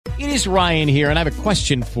It is Ryan here, and I have a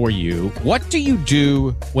question for you. What do you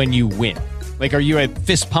do when you win? Like, are you a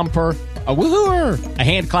fist pumper, a woohooer, a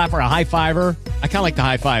hand clapper, a high fiver? I kind of like the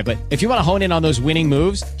high five, but if you want to hone in on those winning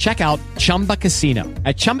moves, check out Chumba Casino.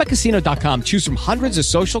 At ChumbaCasino.com, choose from hundreds of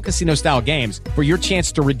social casino-style games for your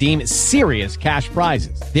chance to redeem serious cash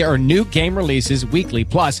prizes. There are new game releases weekly,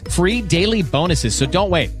 plus free daily bonuses. So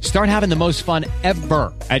don't wait. Start having the most fun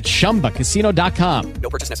ever at ChumbaCasino.com.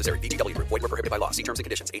 No purchase necessary. VGW. Void where prohibited by law. See terms and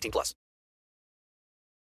conditions. 18+.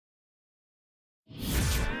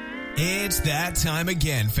 It's that time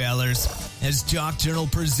again, fellers, as Jock Journal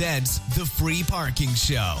presents the Free Parking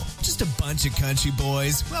Show. Just a bunch of country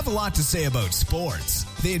boys who have a lot to say about sports.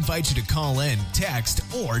 They invite you to call in, text,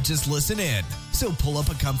 or just listen in. So pull up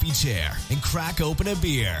a comfy chair and crack open a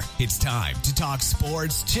beer. It's time to talk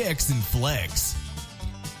sports, chicks, and flicks.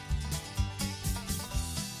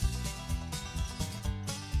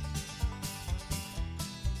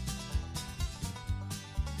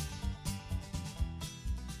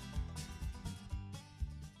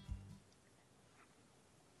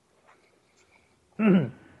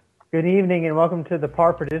 Good evening and welcome to the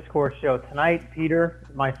PARR for Discourse show. Tonight, Peter,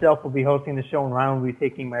 myself will be hosting the show and Ryan will be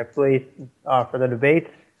taking my place for the debates.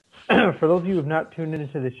 For those of you who have not tuned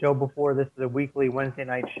into the show before, this is a weekly Wednesday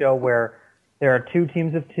night show where there are two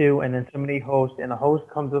teams of two and then somebody hosts, and the host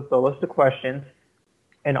comes up with a list of questions.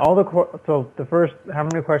 And so the first, how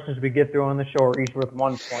many questions we get through on the show are each worth 1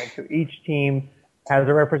 point. So each team has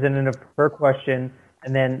a representative per question,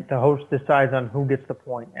 and then the host decides on who gets the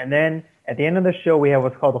point. And then at the end of the show, we have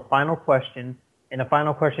what's called the final question. In the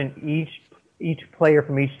final question, each player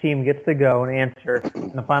from each team gets to go and answer.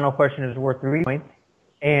 And the final question is worth 3 points.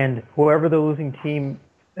 And whoever the losing team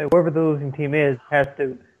is has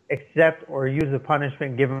to accept or use the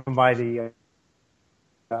punishment given by the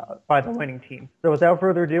winning team. So without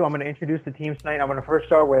further ado, I'm going to introduce the teams tonight. I'm going to first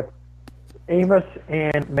start with Amos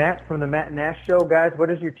and Matt from the Matt Nash Show. Guys,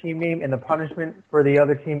 what is your team name and the punishment for the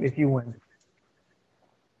other team if you win?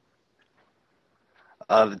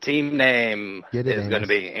 The team name is going to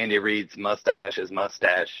be Andy Reid's Mustache's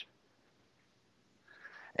Mustache.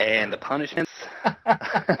 And the punishments?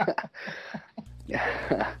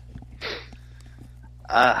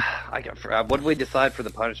 What did we decide for the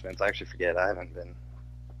punishments? I actually forget. I haven't been.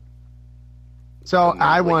 So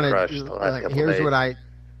I wanted. Here's what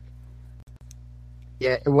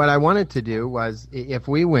I wanted to do was, if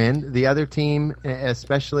we win, the other team,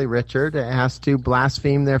 especially Richard, has to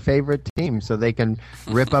blaspheme their favorite team, so they can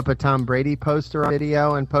rip up a Tom Brady poster on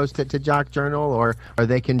video and post it to Jock Journal, or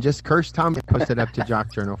they can just curse Tom and post it up to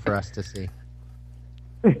Jock Journal for us to see.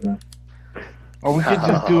 Or we could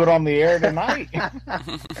just do it on the air tonight.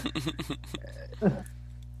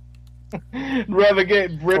 Rather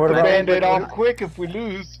rip the Band-Aid off quick if we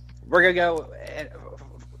lose. We're going to go...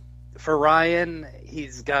 For Ryan,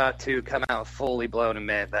 he's got to come out fully blown and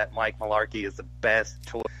admit that Mike Mularkey is the best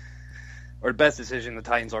choice or best decision the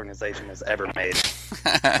Titans organization has ever made.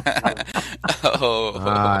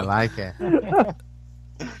 I like it.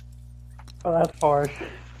 Oh, that's harsh.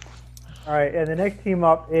 All right, and the next team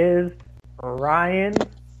up is Ryan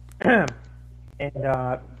Ryan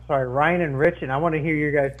and Rich, and I want to hear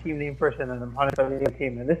your guys' team name first, and then I'm on the other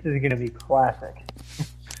team, and this is going to be classic.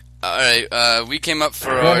 All right, we came up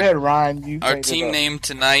for Go ahead, Ryan. our team name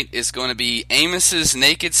tonight is going to be Amos's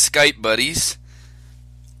Naked Skype Buddies.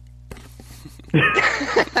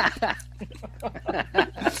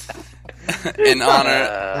 in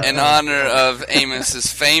honor of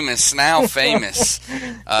Amos's now famous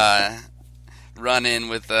run-in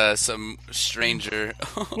with some stranger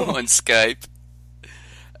on Skype.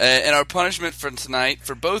 And our punishment for tonight,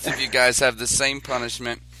 for both of you guys, have the same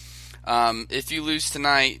punishment. If you lose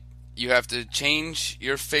tonight, you have to change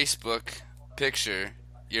your Facebook picture,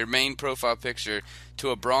 your main profile picture,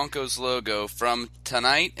 to a Broncos logo from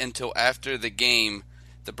tonight until after the game,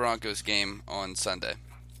 the Broncos game on Sunday.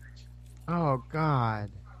 Oh,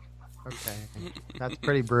 God. Okay. That's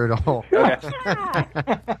pretty brutal. You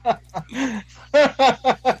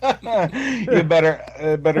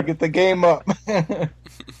better get the game up.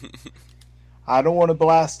 I don't want to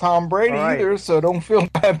blast Tom Brady either, so don't feel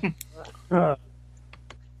bad.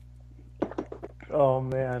 Oh,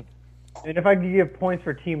 man. And if I could give points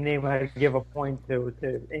for team name, I'd give a point to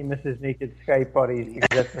Amos's Naked Skype Buddies,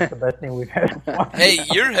 because that's the best name we've had. Hey,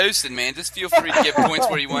 you're hosting, man. Just feel free to give points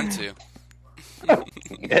where you want to. All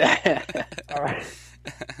right.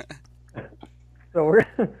 So all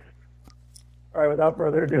right, without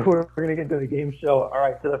further ado, we're going to get to the game show. All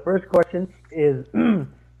right, so the first question is,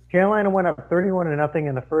 Carolina went up 31-0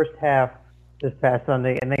 in the first half, this past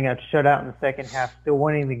Sunday, and they got shut out in the second half, still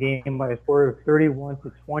winning the game by a score of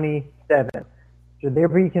 31-27. Should they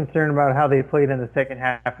be concerned about how they played in the second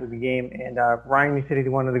half of the game? And Ryan, you said he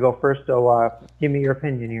wanted to go first, so give me your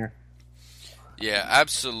opinion here. Yeah,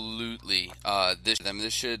 absolutely.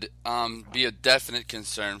 This should be a definite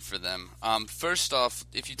concern for them. First off,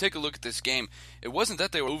 if you take a look at this game, it wasn't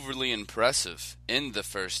that they were overly impressive in the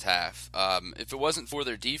first half. If it wasn't for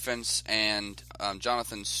their defense and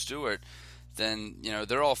Jonathan Stewart, then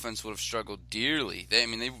their offense would have struggled dearly. They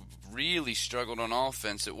really struggled on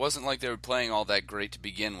offense. It wasn't like they were playing all that great to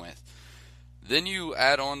begin with. Then you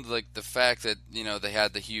add on the fact that they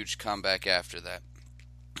had the huge comeback after that.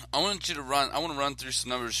 I want to run through some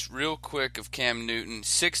numbers real quick of Cam Newton.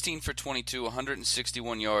 16 for 22,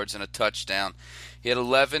 161 yards and a touchdown. He had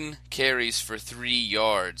 11 carries for 3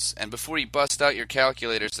 yards. And before you bust out your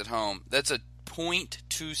calculators at home, that's a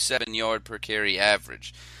 .27 yard per carry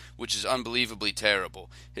average, which is unbelievably terrible.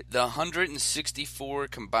 The 164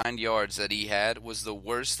 combined yards that he had was the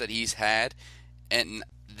worst that he's had in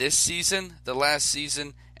this season, the last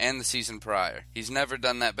season, and the season prior. He's never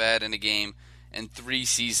done that bad in a game in 3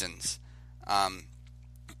 seasons.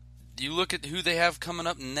 You look at who they have coming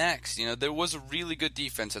up next. There was a really good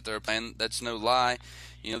defense that they're playing. That's no lie.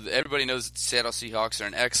 Everybody knows that the Seattle Seahawks are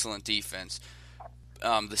an excellent defense.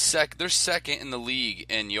 They're second in the league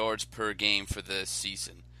in yards per game for this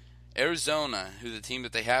season. Arizona, who the team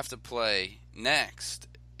that they have to play next,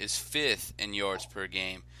 is 5th in yards per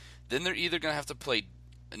game. Then they're either going to have to play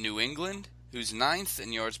New England, who's 9th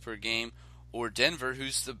in yards per game, or Denver,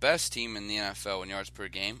 who's the best team in the NFL in yards per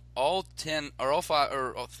game. All 3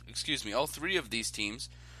 of these teams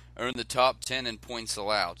are in the top 10 in points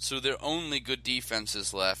allowed. So they're only good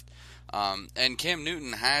defenses left. And Cam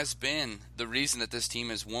Newton has been the reason that this team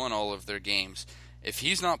has won all of their games. If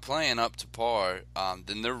he's not playing up to par,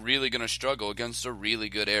 then they're really going to struggle against a really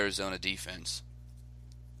good Arizona defense.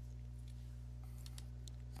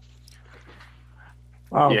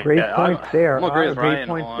 Wow, Yeah, great points there. I'm agree with great Ryan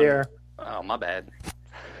points on, there. Oh, my bad.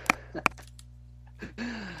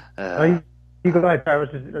 You go ahead, Travis.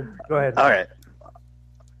 Go ahead. All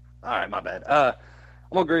right, my bad. I'm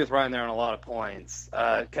going to agree with Ryan there on a lot of points.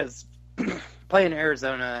 Because playing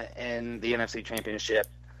Arizona in the NFC Championship,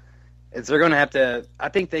 they're going to have to – I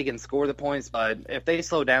think they can score the points, but if they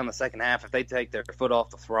slow down the second half, if they take their foot off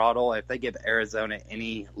the throttle, if they give Arizona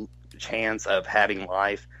any chance of having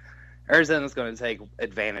life, Arizona's going to take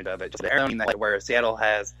advantage of it. Just where Seattle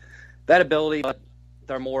has that ability, but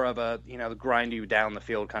they're more of a, grind you down the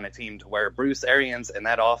field kind of team, to where Bruce Arians and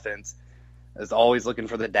that offense is always looking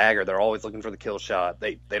for the dagger. They're always looking for the kill shot.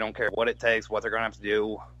 They don't care what it takes, what they're going to have to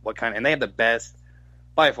do, and they have the best,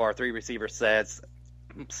 by far, 3 receiver sets,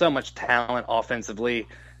 so much talent offensively.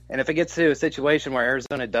 And if it gets to a situation where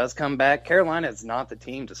Arizona does come back, Carolina is not the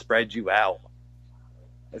team to spread you out.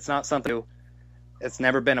 It's not something. It's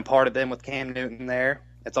never been a part of them with Cam Newton there.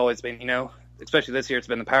 It's always been, especially this year, it's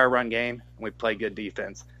been the power run game, and we play good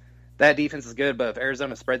defense. That defense is good, but if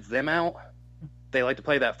Arizona spreads them out, they like to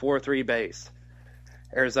play that 4-3 base.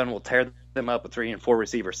 Arizona will tear them up with 3 and 4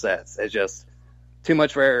 receiver sets. It's just too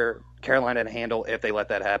much for Carolina to handle if they let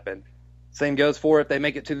that happen. Same goes for if they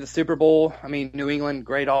make it to the Super Bowl. New England,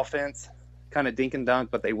 great offense, kind of dink and dunk,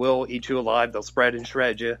 but they will eat you alive. They'll spread and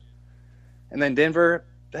shred you. And then Denver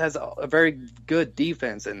has a very good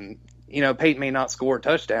defense, and Peyton may not score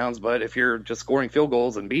touchdowns, but if you're just scoring field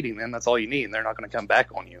goals and beating them, that's all you need, and they're not going to come back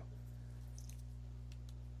on you.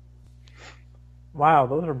 Wow,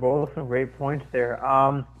 those are both some great points there.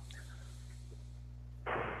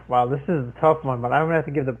 Wow, this is a tough one, but I'm going to have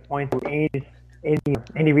to give the point to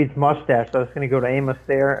Andy Reid's mustache. So I was going to go to Amos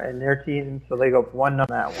there and their team, so they go 1-0 on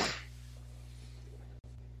that one.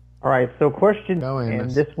 All right, so question,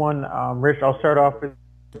 and this one, Rich, I'll start off with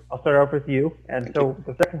you. And so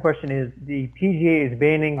the second question is: the PGA is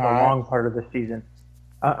banning the long putter this season.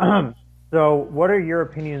 So, what are your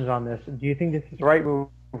opinions on this? Do you think this is the right move,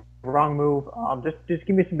 wrong move? Just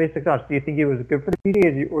give me some basic thoughts. Do you think it was good for the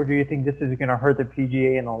PGA, or do you think this is going to hurt the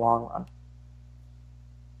PGA in the long run?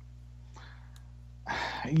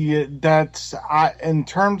 Yeah, in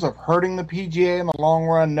terms of hurting the PGA in the long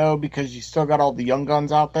run, no, because you still got all the young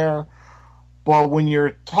guns out there. But when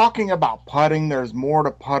you're talking about putting, there's more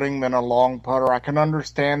to putting than a long putter. I can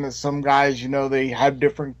understand that some guys, they have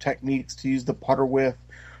different techniques to use the putter with.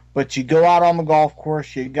 But you go out on the golf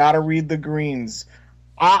course, you got to read the greens.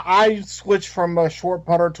 I switched from a short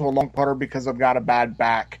putter to a long putter because I've got a bad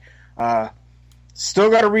back.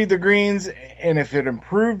 Still got to read the greens, and if it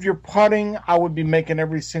improved your putting, I would be making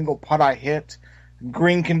every single putt I hit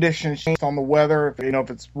green conditions based on the weather. If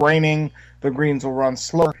it's raining, the greens will run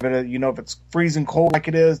slower. But if it's freezing cold like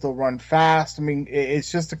it is, they'll run fast. I mean,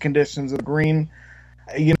 it's just the conditions of the green.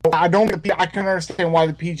 I can understand why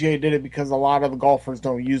the PGA did it, because a lot of the golfers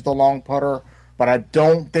don't use the long putter, but I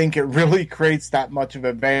don't think it really creates that much of an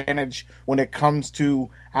advantage when it comes to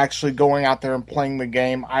actually going out there and playing the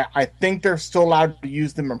game. I think they're still allowed to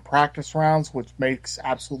use them in practice rounds, which makes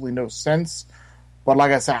absolutely no sense. But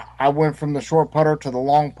like I said, I went from the short putter to the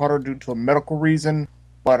long putter due to a medical reason.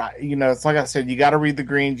 But, it's like I said, you got to read the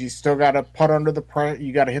greens. You still got to putt under the pressure.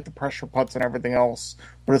 You got to hit the pressure putts and everything else.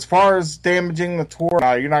 But as far as damaging the tour,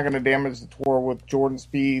 you're not going to damage the tour with Jordan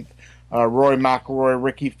Spieth, Rory McIlroy,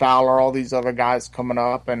 Ricky Fowler, all these other guys coming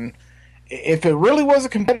up. And if it really was a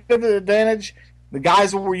competitive advantage, the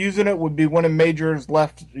guys that were using it would be winning majors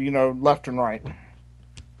left and right.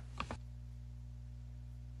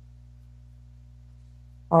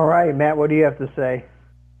 All right, Matt, what do you have to say?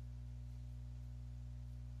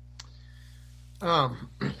 To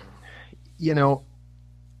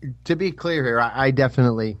be clear here, I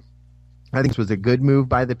think this was a good move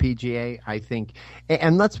by the PGA. I think,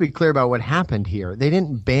 and let's be clear about what happened here. They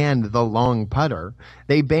didn't ban the long putter.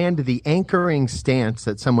 They banned the anchoring stance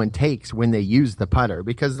that someone takes when they use the putter,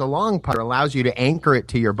 because the long putter allows you to anchor it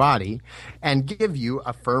to your body and give you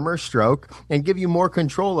a firmer stroke and give you more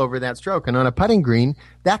control over that stroke. And on a putting green,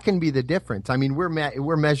 that can be the difference. I mean,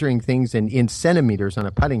 we're measuring things in centimeters on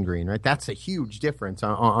a putting green, right? That's a huge difference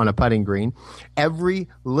on a putting green. Every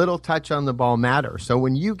little touch on the ball matters. So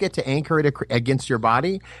when you get to anchor it against your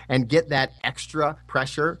body and get that extra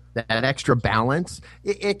pressure, that extra balance,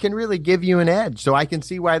 it can really give you an edge. So I can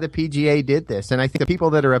see why the PGA did this. And I think the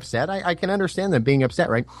people that are upset, I can understand them being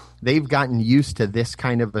upset, right? They've gotten used to this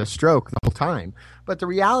kind of a stroke the whole time. But the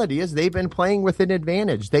reality is they've been playing with an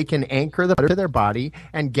advantage. They can anchor the putter to their body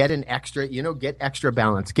and get an extra, get extra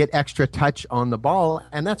balance, get extra touch on the ball.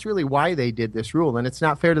 And that's really why they did this rule. And it's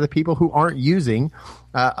not fair to the people who aren't using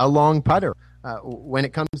a long putter when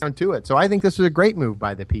it comes down to it. So I think this was a great move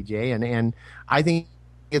by the PGA. And I think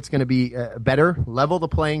it's going to be better, level the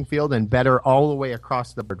playing field, and better all the way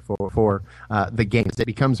across the board for the games. It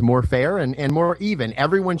becomes more fair and more even.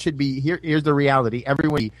 Everyone should be here's the reality.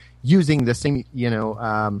 Everyone using the same,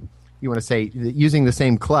 using the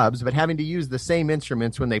same clubs, but having to use the same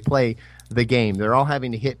instruments when they play the game. They're all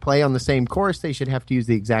having to play on the same course. They should have to use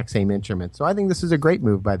the exact same instruments. So I think this is a great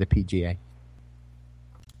move by the PGA.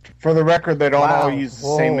 For the record, they don't all use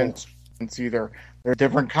the same instruments either. There are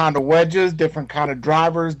different kind of wedges, different kind of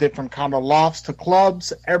drivers, different kind of lofts to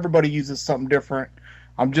clubs. Everybody uses something different.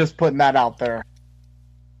 I'm just putting that out there.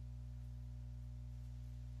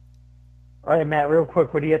 All right, Matt, real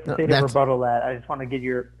quick, what do you have to say to rebuttal that? I just want to get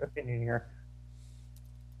your opinion here.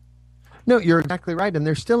 No, you're exactly right, and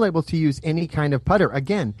they're still able to use any kind of putter.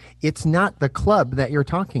 Again, it's not the club that you're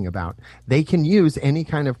talking about. They can use any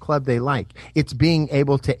kind of club they like. It's being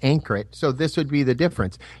able to anchor it, so this would be the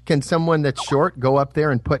difference. Can someone that's short go up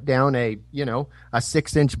there and put down a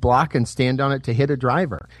 6-inch block and stand on it to hit a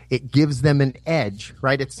driver? It gives them an edge,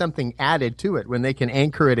 right? It's something added to it. When they can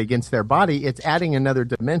anchor it against their body, it's adding another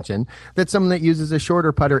dimension that someone that uses a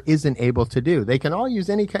shorter putter isn't able to do. They can all use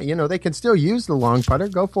any kind, they can still use the long putter.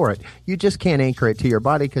 Go for it. You just can't anchor it to your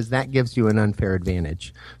body because that gives you an unfair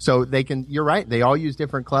advantage. So you're right. They all use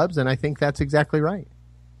different clubs, and I think that's exactly right.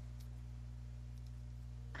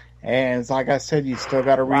 And like I said, you still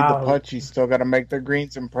got to read the putts. You still got to make the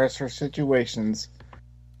greens in pressure situations.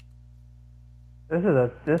 This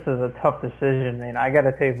is a tough decision, man. I got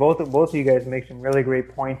to tell you, both of you guys make some really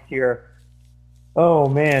great points here. Oh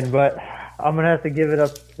man, but I'm gonna have to give it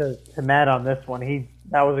up to Matt on this one.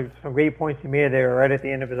 That was some great points he made there right at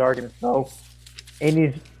the end of his argument. So,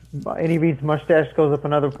 Andy Reid's mustache goes up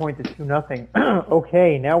another point to 2-0.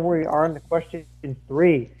 Okay, now we are on to question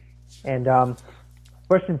 3, and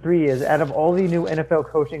question 3 is: out of all the new NFL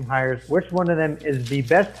coaching hires, which one of them is the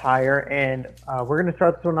best hire? And we're gonna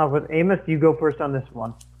start this one off with Amos. You go first on this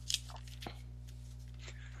one.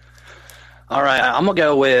 All right, I'm going to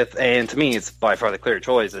go with, and to me it's by far the clear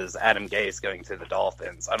choice, is Adam Gase going to the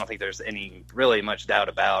Dolphins. I don't think there's any really much doubt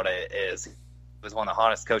about it. He was one of the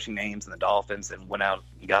hottest coaching names in the Dolphins and went out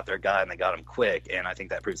and got their guy, and they got him quick. And I think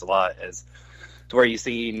that proves a lot as to where you've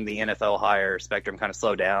seen the NFL hire spectrum kind of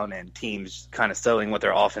slow down and teams kind of sowing with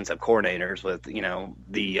their offensive coordinators with,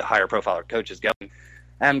 the higher profile coaches going.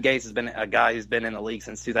 Adam Gase has been a guy who's been in the league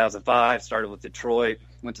since 2005, started with Detroit,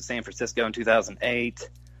 went to San Francisco in 2008.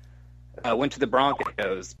 Went to the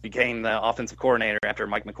Broncos, became the offensive coordinator after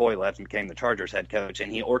Mike McCoy left and became the Chargers head coach,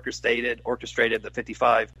 and he orchestrated the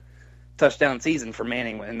 55 touchdown season for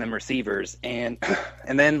Manning and them receivers. And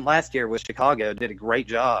then last year with Chicago, did a great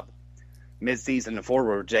job mid-season and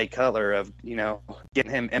forward with Jay Cutler of,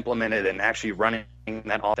 getting him implemented and actually running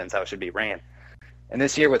that offense how it should be ran. And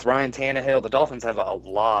this year with Ryan Tannehill, the Dolphins have a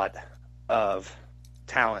lot of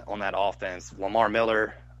talent on that offense. Lamar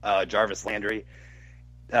Miller, Jarvis Landry,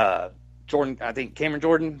 Jordan, I think Cameron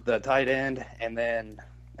Jordan, the tight end, and then,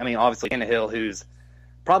 obviously Tannehill, who's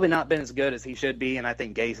probably not been as good as he should be, and I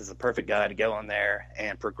think Gase is the perfect guy to go in there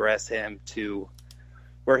and progress him to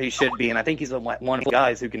where he should be. And I think he's one of the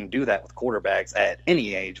guys who can do that with quarterbacks at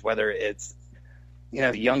any age, whether it's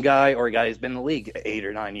a young guy or a guy who's been in the league 8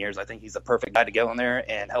 or 9 years. I think he's the perfect guy to go in there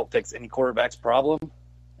and help fix any quarterback's problem.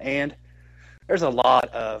 And there's a lot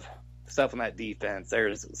of stuff on that defense.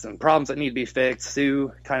 There's some problems that need to be fixed.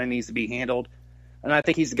 Sue kind of needs to be handled. And I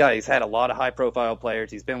think he's the guy. He's had a lot of high-profile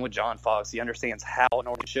players. He's been with John Fox. He understands how an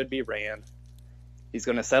organ should be ran. He's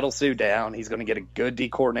going to settle Sue down. He's going to get a good D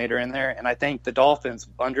coordinator in there. And I think the Dolphins,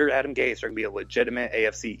 under Adam Gase, are going to be a legitimate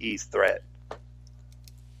AFC East threat.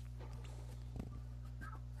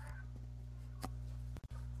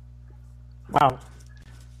 Wow.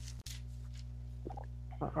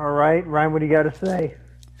 All right, Ryan, what do you got to say?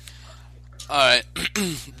 All right,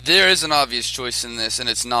 there is an obvious choice in this, and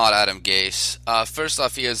it's not Adam Gase. First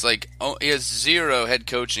off, he has zero head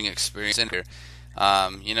coaching experience in here.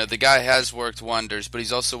 The guy has worked wonders, but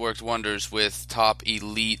he's also worked wonders with top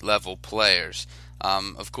elite level players.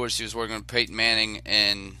 Of course, he was working with Peyton Manning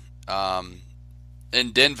in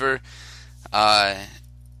Denver,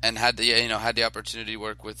 and had the opportunity to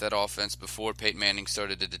work with that offense before Peyton Manning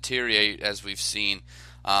started to deteriorate, as we've seen.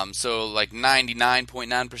 So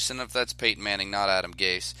 99.9% of that's Peyton Manning, not Adam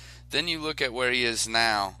Gase. Then you look at where he is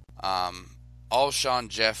now. Alshon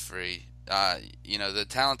Jeffrey, the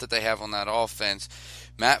talent that they have on that offense.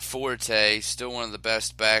 Matt Forte, still one of the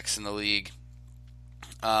best backs in the league.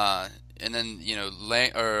 And then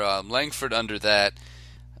Langford under that.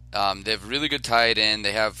 They have really good tight end.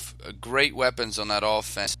 They have great weapons on that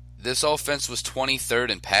offense. This offense was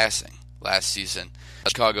 23rd in passing last season.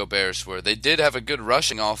 Chicago Bears were. They did have a good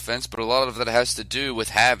rushing offense, but a lot of that has to do with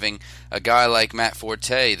having a guy like Matt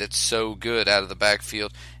Forte that's so good out of the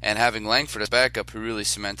backfield, and having Langford as backup, who really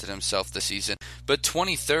cemented himself this season. But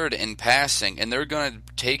 23rd in passing, and they're going to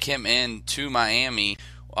take him in to Miami,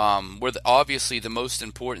 where obviously the most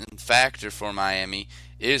important factor for Miami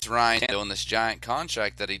is Ryan Tannehill and this giant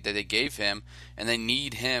contract that they gave him, and they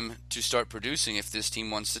need him to start producing if this team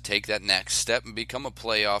wants to take that next step and become a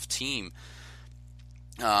playoff team.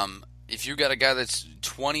 If you got a guy that's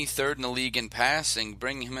 23rd in the league in passing,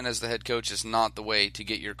 bringing him in as the head coach is not the way to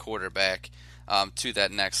get your quarterback to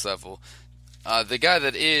that next level. The guy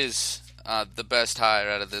that is the best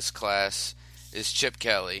hire out of this class is Chip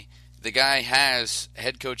Kelly. The guy has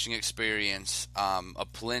head coaching experience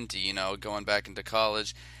aplenty, going back into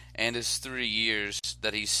college, and his 3 years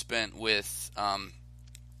that he spent with the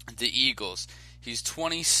Eagles. He's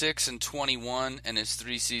 26-21 in his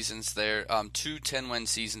 3 seasons there, 2 10-win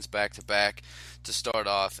seasons back-to-back to start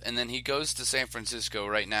off. And then he goes to San Francisco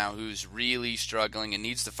right now, who's really struggling and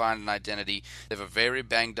needs to find an identity. They have a very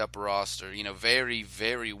banged-up roster, very,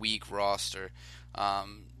 very weak roster.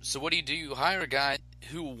 So what do? You hire a guy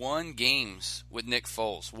who won games with Nick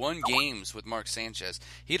Foles, won games with Mark Sanchez.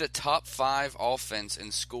 He had a top 5 offense in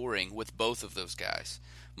scoring with both of those guys,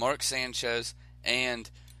 Mark Sanchez and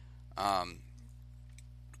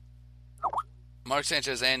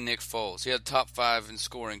Nick Foles. He had top 5 in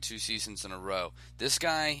scoring 2 seasons in a row. This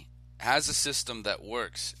guy has a system that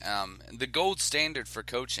works. The gold standard for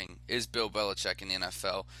coaching is Bill Belichick in the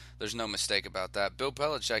NFL. There's no mistake about that. Bill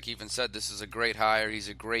Belichick even said this is a great hire. He's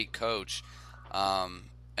a great coach,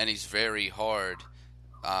 and he's very hard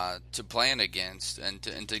to plan against and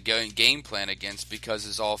to game plan against because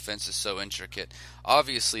his offense is so intricate.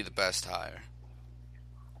 Obviously, the best hire.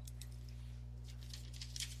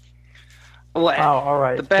 Well, all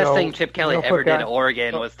right. The best thing Chip Kelly ever did at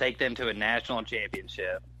Oregon was take them to a national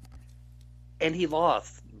championship. And he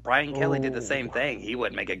lost. Brian Kelly did the same thing. He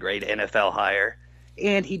wouldn't make a great NFL hire.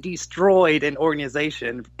 And he destroyed an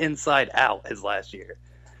organization inside out his last year.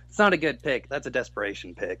 It's not a good pick. That's a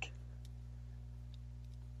desperation pick.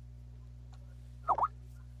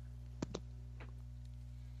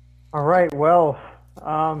 All right. Well,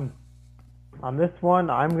 on this one,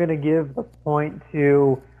 I'm going to give the point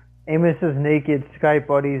to Amos's naked Skype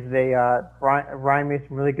buddies. Ryan made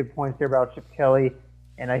some really good points there about Chip Kelly,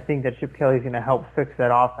 and I think that Chip Kelly is going to help fix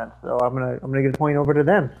that offense. So I'm gonna give the point over to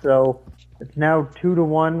them. So it's now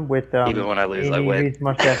 2-1 with even when I lose, I win.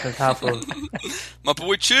 Mustache on top of my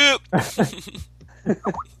boy Chip.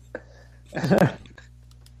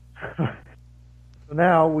 So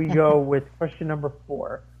now we go with question number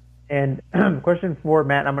 4. And question 4,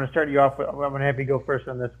 Matt, I'm going to start you off. I'm going to have you go first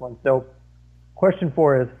on this one. So question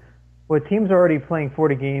 4 is, with teams already playing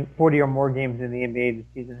 40 or more games in the NBA this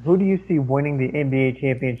season, who do you see winning the NBA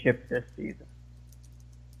championship this season?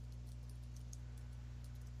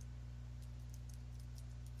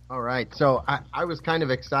 All right. So I was kind of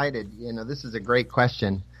excited. This is a great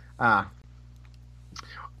question. I'm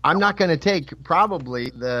not going to take probably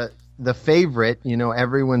the favorite,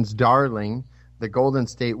 everyone's darling, the Golden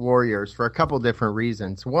State Warriors, for a couple different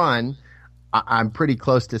reasons. One, I'm pretty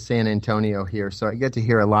close to San Antonio here, so I get to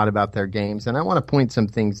hear a lot about their games, and I want to point some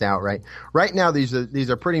things out. Right now, these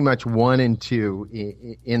are pretty much 1 and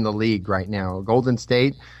 2 in the league right now. Golden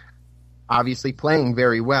State, obviously playing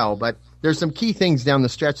very well, but there's some key things down the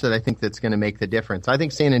stretch that I think that's going to make the difference. I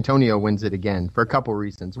think San Antonio wins it again for a couple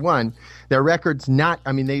reasons. One, their record's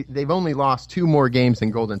they've only lost 2 more games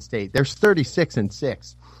than Golden State. They're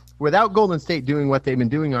 36-6. Without Golden State doing what they've been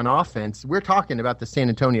doing on offense, we're talking about the San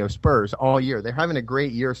Antonio Spurs all year. They're having a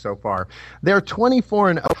great year so far. They're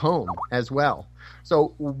 24-0 at home as well.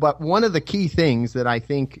 So, but one of the key things that I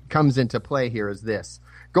think comes into play here is this.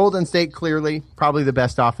 Golden State, clearly, probably the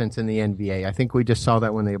best offense in the NBA. I think we just saw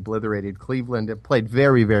that when they obliterated Cleveland. It played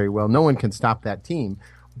very, very well. No one can stop that team.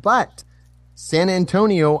 But San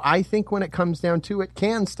Antonio, I think when it comes down to it,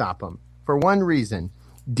 can stop them for one reason.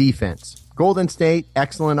 Defense. Golden State,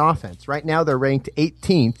 excellent offense. Right now they're ranked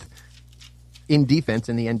 18th in defense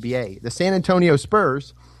in the NBA. The San Antonio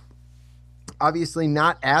Spurs, obviously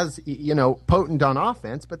not as potent on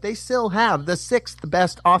offense, but they still have the 6th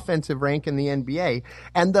best offensive rank in the NBA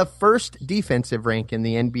and the 1st defensive rank in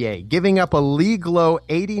the NBA, giving up a league low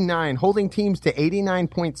 89, holding teams to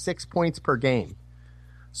 89.6 points per game.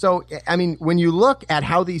 So, I mean, when you look at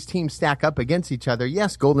how these teams stack up against each other,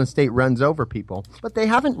 yes, Golden State runs over people, but they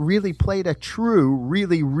haven't really played a true,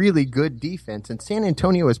 really, really good defense. And San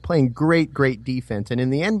Antonio is playing great, great defense. And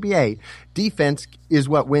in the NBA, defense is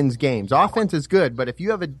what wins games. Offense is good, but if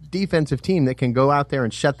you have a defensive team that can go out there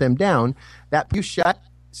and shut them down, you shut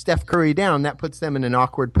Steph Curry down, that puts them in an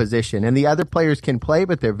awkward position. And the other players can play,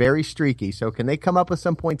 but they're very streaky. So can they come up with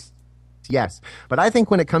some points? Yes. But I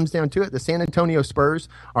think when it comes down to it, the San Antonio Spurs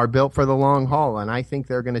are built for the long haul, and I think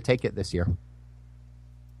they're going to take it this year.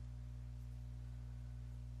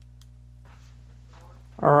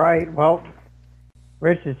 All right. Well,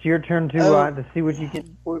 Rich, it's your turn to see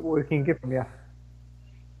what we can get from you.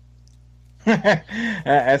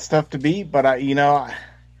 That's tough to beat, but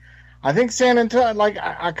I think San Antonio.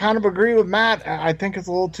 I kind of agree with Matt. I think it's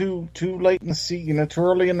a little too late in the season. Too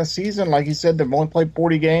early in the season. Like you said, they've only played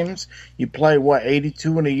 40 games. You play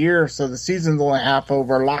 82 in a year, so the season's only half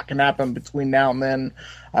over. A lot can happen between now and then.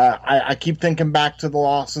 I keep thinking back to the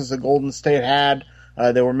losses that Golden State had.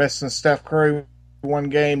 They were missing Steph Curry one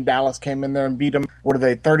game. Dallas came in there and beat them. What are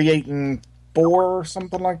they? 38-4 or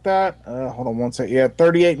something like that. Hold on one second. Yeah,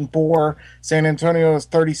 38-4. San Antonio is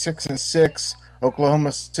 36-6.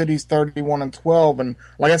 Oklahoma City's 31-12, and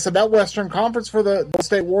like I said, that Western Conference for the Golden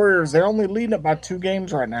State Warriors, they're only leading it by 2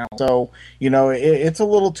 games right now. So it's a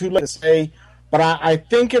little too late to say, but I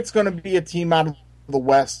think it's going to be a team out of the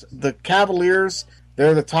West. The Cavaliers,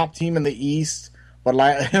 they're the top team in the East, but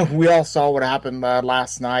we all saw what happened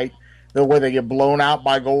last night, the way they get blown out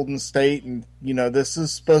by Golden State, and this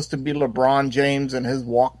is supposed to be LeBron James and his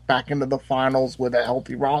walk back into the finals with a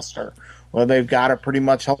healthy roster. Well, they've got a pretty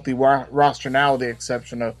much healthy roster now, with the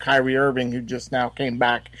exception of Kyrie Irving, who just now came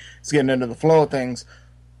back. Is getting into the flow of things.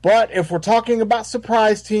 But if we're talking about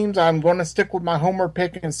surprise teams, I'm going to stick with my homer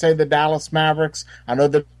pick and say the Dallas Mavericks. I know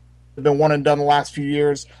they've been one and done the last few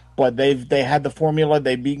years, but they had the formula.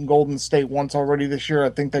 They've beaten Golden State once already this year.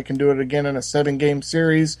 I think they can do it again in a 7-game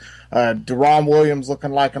series. Deron Williams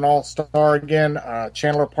looking like an all-star again.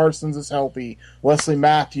 Chandler Parsons is healthy. Wesley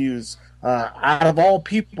Matthews. Out of all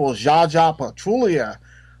people, Jaja Pachulia,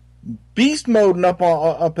 beast moding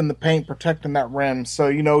up in the paint, protecting that rim. So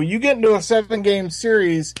you get into a 7-game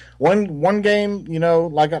series, one game,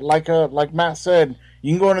 like Matt said,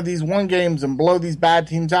 you can go into these 1 games and blow these bad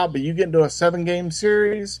teams out. But you get into a 7-game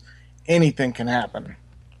series, anything can happen.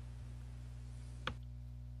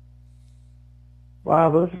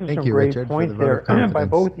 Wow, those are some great Richard, points there by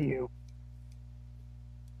both of you.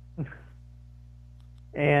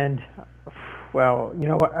 And, well, you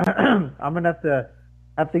know what? I'm going to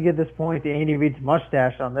have to give this point to Andy Reid's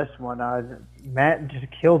mustache on this one. Matt just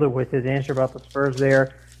killed it with his answer about the Spurs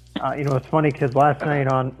there. It's funny because last night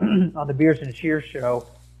on the Beers and Cheers show,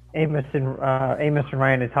 Amos and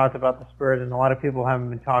Ryan had talked about the Spurs, and a lot of people haven't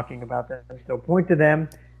been talking about that. So point to them.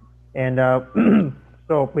 And so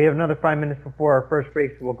So we have another 5 minutes before our first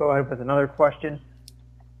break, so we'll go ahead with another question.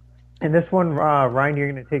 And this one, Ryan,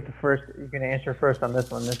 you're going to take the first. You're going to answer first on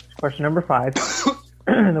this one. This is question number 5.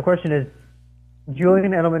 And the question is,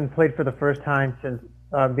 Julian Edelman played for the first time since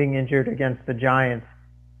being injured against the Giants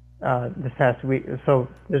this past week. So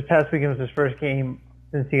this past weekend was his first game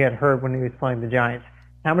since he got hurt when he was playing the Giants.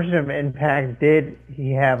 How much of an impact did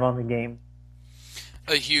he have on the game?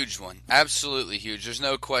 A huge one. Absolutely huge. There's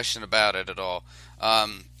no question about it at all.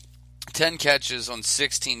 10 catches on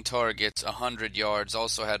 16 targets, 100 yards.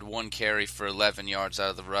 Also had 1 carry for 11 yards out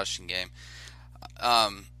of the rushing game.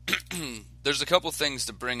 There's a couple things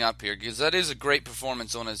to bring up here, because that is a great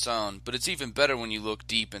performance on its own, but it's even better when you look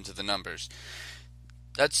deep into the numbers.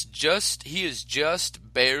 He is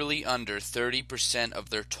just barely under 30% of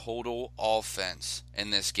their total offense in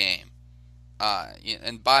this game.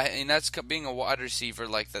 And that's being a wide receiver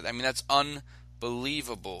like that. I mean, that's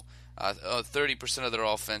unbelievable. 30% of their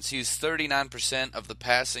offense. He's 39% of the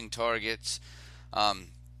passing targets.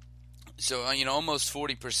 So, almost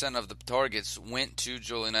 40% of the targets went to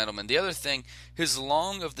Julian Edelman. The other thing, his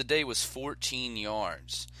long of the day was 14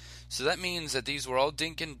 yards. So that means that these were all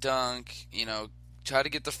dink and dunk, try to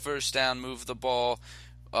get the first down, move the ball,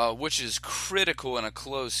 which is critical in a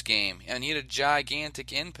close game. And he had a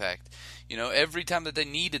gigantic impact. Every time that they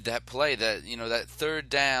needed that play, that third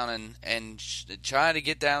down and trying to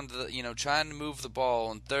get down to trying to move the ball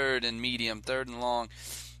on third and medium, third and long,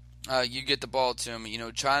 you get the ball to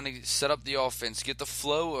him, trying to set up the offense, get the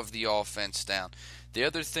flow of the offense down. The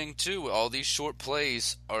other thing, too, all these short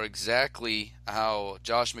plays are exactly how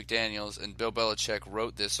Josh McDaniels and Bill Belichick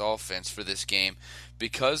wrote this offense for this game.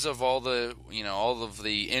 Because of all the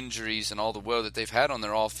injuries and all the woe that they've had on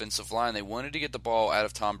their offensive line, they wanted to get the ball out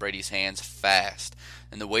of Tom Brady's hands fast.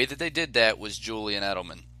 And the way that they did that was Julian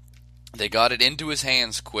Edelman. They got it into his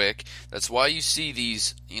hands quick. That's why you see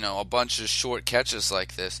these, a bunch of short catches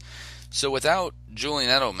like this. So without Julian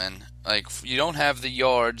Edelman, you don't have the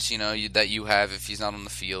yards, that you have if he's not on the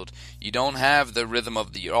field. You don't have the rhythm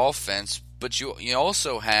of the offense, but you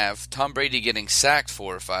also have Tom Brady getting sacked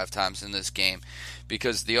 4 or 5 times in this game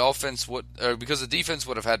because the defense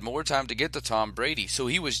would have had more time to get to Tom Brady. So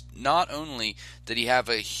he was, not only did he have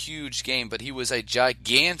a huge game, but he was a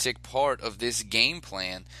gigantic part of this game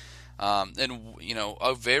plan. And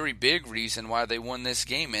a very big reason why they won this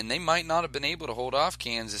game, and they might not have been able to hold off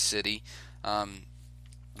Kansas City,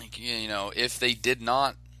 if they did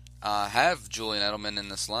not have Julian Edelman in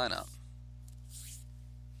this lineup.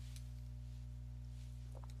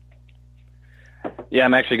 Yeah,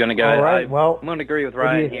 I'm actually going to go. All right, I'm going to agree with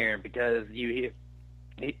Ryan here because you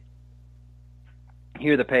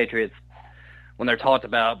hear the Patriots. When they're talked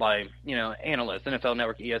about by, analysts, NFL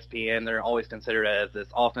Network, ESPN, they're always considered as this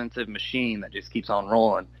offensive machine that just keeps on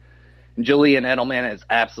rolling. Julian Edelman is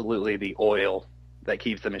absolutely the oil that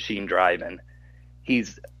keeps the machine driving.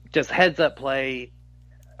 He's just heads-up play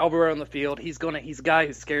everywhere on the field. He's a guy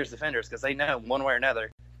who scares defenders because they know one way or another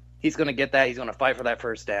he's going to get that. He's going to fight for that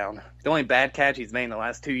first down. The only bad catch he's made in the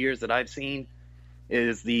last 2 years that I've seen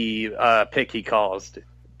is the pick he caused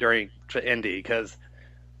during Indy because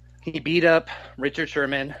he beat up Richard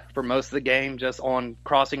Sherman for most of the game just on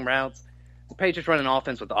crossing routes. The Patriots run an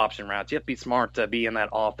offense with the option routes. You have to be smart to be in that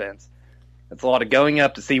offense. It's a lot of going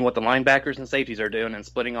up to see what the linebackers and safeties are doing and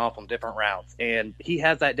splitting off on different routes. And he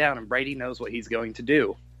has that down, and Brady knows what he's going to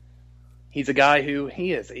do. He's a guy who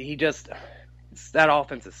that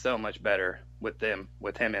offense is so much better with him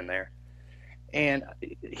in there. And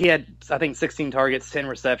he had, I think, 16 targets, 10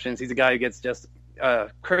 receptions. He's a guy who gets just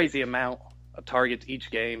a crazy amount of targets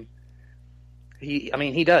each game.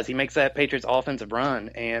 He does. He makes that Patriots offensive run,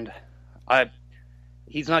 and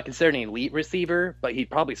he's not considered an elite receiver, but he'd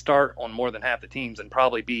probably start on more than half the teams and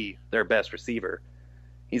probably be their best receiver.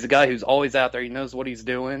 He's a guy who's always out there. He knows what he's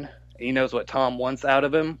doing. He knows what Tom wants out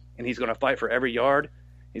of him, and he's going to fight for every yard.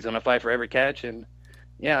 He's going to fight for every catch, and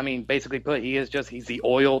basically put, he's the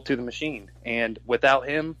oil to the machine. And without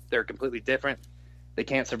him, they're completely different. They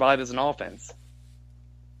can't survive as an offense.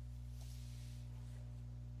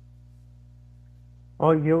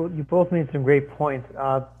 Well, you both made some great points,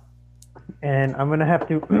 and I'm going to have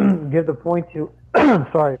to give the point to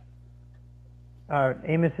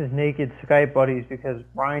Amos's naked Skype buddies because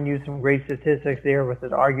Ryan used some great statistics there with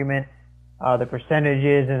his argument, the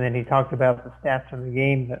percentages, and then he talked about the stats from the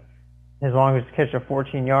game, that his longest catch of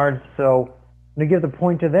 14 yards. So I'm going to give the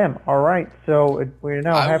point to them. All right, so we're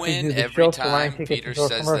now happy to do the show. So Ryan, take us to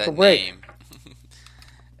a commercial break.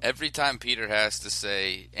 Every time Peter has to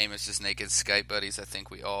say Amos's naked Skype buddies, I think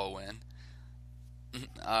we all win.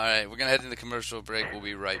 All right, we're going to head into the commercial break. We'll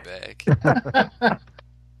be right back.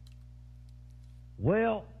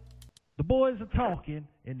 Well, the boys are talking,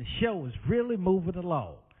 and the show is really moving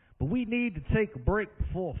along. But we need to take a break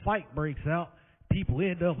before a fight breaks out. People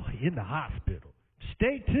end up in the hospital.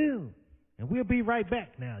 Stay tuned, and we'll be right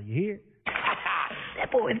back now, you hear?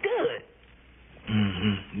 That boy is good.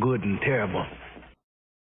 Mm-hmm. Good and terrible.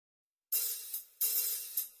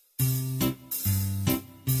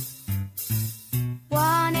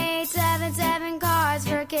 1-877 Cards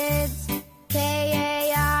for Kids.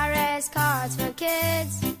 KARS Cards for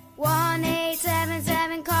Kids.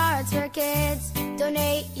 1-877 Cards for Kids.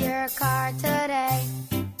 Donate your card today.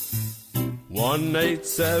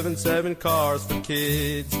 1-877 Cars for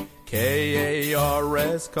Kids.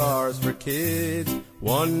 KARS Cars for Kids.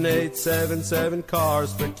 1-877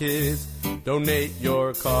 Cars for Kids. Donate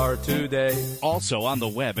your car today. Also on the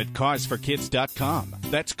web at carsforkids.com.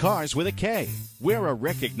 That's Cars with a K. We're a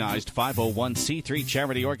recognized 501c3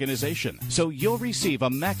 charity organization, so you'll receive a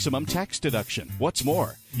maximum tax deduction. What's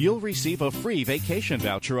more, you'll receive a free vacation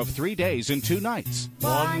voucher of 3 days and 2 nights.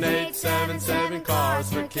 1-877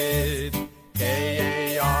 Cars for Kids.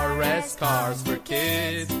 KARS Cars for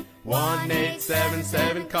Kids.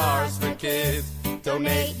 1-877 Cars for Kids.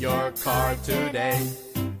 Donate your car today.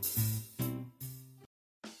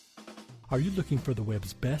 Are you looking for the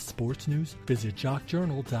web's best sports news? Visit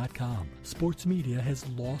jockjournal.com. Sports media has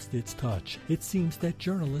lost its touch. It seems that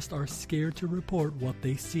journalists are scared to report what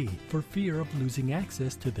they see for fear of losing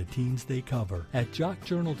access to the teams they cover. At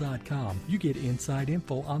jockjournal.com, you get inside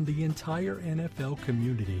info on the entire NFL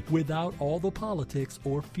community without all the politics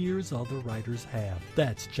or fears other writers have.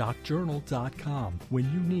 That's jockjournal.com. When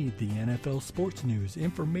you need the NFL sports news,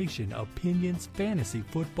 information, opinions, fantasy,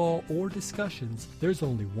 football, or discussions, there's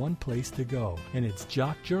only one place to go, and it's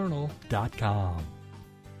jockjournal.com.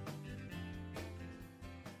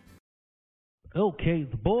 Okay,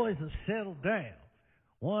 the boys have settled down.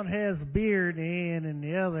 One has a beer in the end and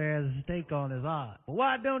the other has a steak on his eye. Well,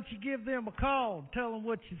 why don't you give them a call and tell them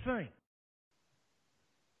what you think?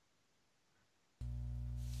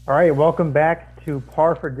 All right, welcome back to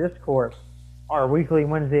Par for Discourse, our weekly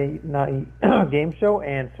Wednesday night game show.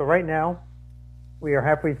 And so right now, we are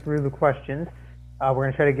halfway through the questions. We're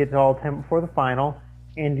going to try to get to all 10 before the final,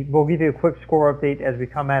 and we'll give you a quick score update as we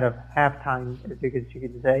come out of halftime, as you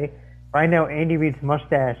could say. Right now, Andy Reid's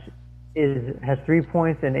mustache has 3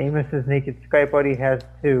 points, and Amos's naked Skype buddy has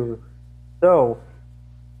 2. So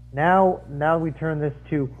now we turn this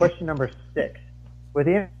to question number 6. With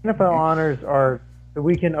the NFL honors are the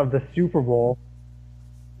weekend of the Super Bowl,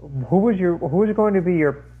 who was going to be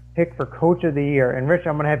your pick for Coach of the Year? And Rich,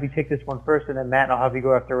 I'm going to have you take this one first, and then Matt, I'll have you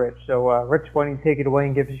go after Rich. So, Rich, why don't you take it away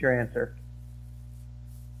and give us your answer?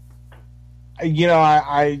 You know,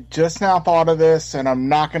 I just now thought of this, and I'm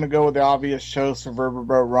not going to go with the obvious choice of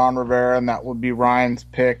Riverboat Ron Rivera, and that would be Ryan's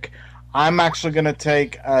pick. I'm actually going to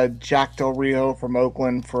take Jack Del Rio from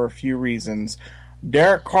Oakland for a few reasons.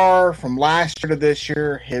 Derek Carr, from last year to this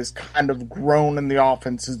year, has kind of grown in the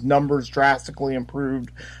offense. His numbers drastically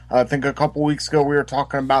improved. I think a couple weeks ago we were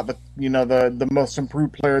talking about the most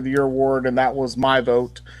improved player of the year award, and that was my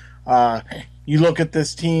vote. You look at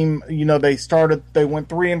this team, they went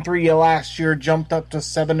 3-3 last year, jumped up to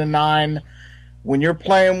 7-9. When you're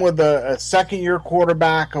playing with a second-year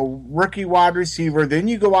quarterback, a rookie wide receiver, then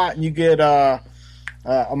you go out and you get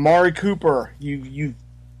Amari Cooper. You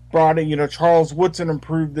brought in, Charles Woodson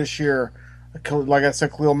improved this year. Like I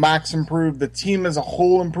said, Khalil Mack's improved. The team as a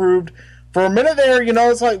whole improved. For a minute there,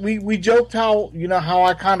 it's like we joked how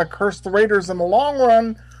I kind of cursed the Raiders in the long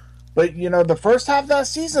run. But, the first half of that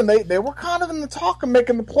season, they were kind of in the talk of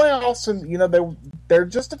making the playoffs. And, they're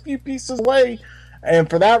just a few pieces away. And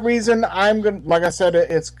for that reason, like I said,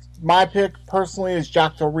 it's my pick personally is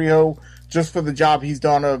Jack Del Rio, just for the job he's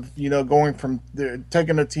done of, going from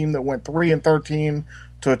taking a team that went 3-13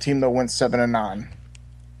 to a team that went 7-9.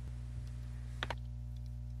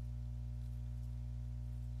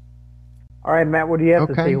 All right, Matt, what do you have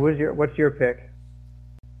to say? What's your pick?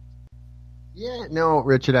 Yeah, no,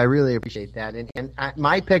 Richard, I really appreciate that. And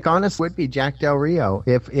my pick, honestly, would be Jack Del Rio.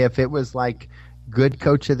 If it was like good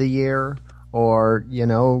Coach of the Year or,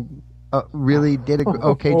 really did an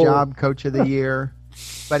okay job Coach of the Year.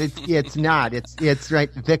 But it's not. It's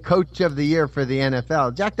right. The Coach of the Year for the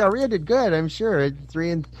NFL. Jack Del Rio did good, I'm sure.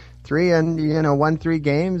 3-3 and won 3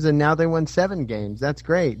 games, and now they won 7 games. That's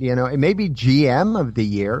great. It may be GM of the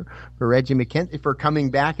Year for Reggie McKenzie for coming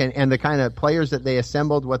back and the kind of players that they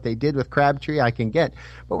assembled, what they did with Crabtree, I can get.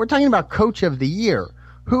 But we're talking about Coach of the Year,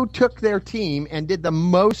 who took their team and did the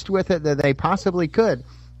most with it that they possibly could.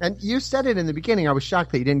 And you said it in the beginning. I was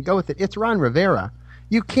shocked that you didn't go with it. It's Ron Rivera.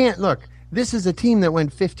 You can't look. This is a team that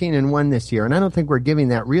went 15-1 this year, and I don't think we're giving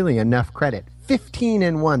that really enough credit.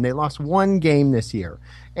 15-1. They lost one game this year.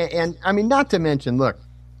 And I mean, not to mention, look,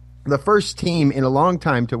 the first team in a long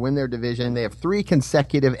time to win their division. They have 3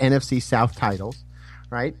 consecutive NFC South titles,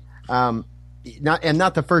 right?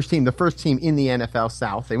 Not the first team in the NFL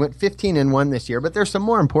South. They went 15-1 this year, but there's some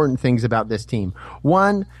more important things about this team.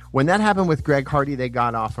 One, when that happened with Greg Hardy, they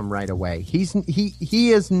got off him right away.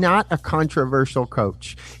 He is not a controversial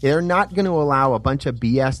coach. They're not going to allow a bunch of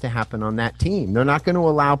BS to happen on that team. They're not going to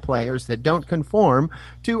allow players that don't conform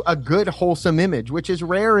to a good, wholesome image, which is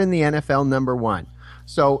rare in the NFL, number one.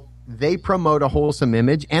 So they promote a wholesome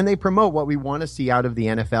image, and they promote what we want to see out of the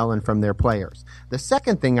NFL and from their players. The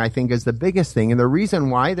second thing I think is the biggest thing, and the reason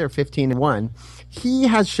why they're 15-1, he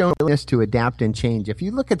has shown willingness to adapt and change. If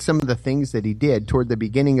you look at some of the things that he did toward the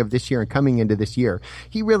beginning of this year and coming into this year,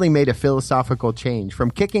 he really made a philosophical change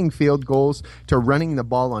from kicking field goals to running the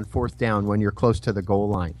ball on 4th down when you're close to the goal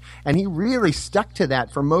line. And he really stuck to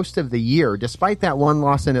that for most of the year. Despite that one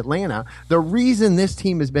loss in Atlanta, the reason this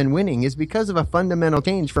team has been winning is because of a fundamental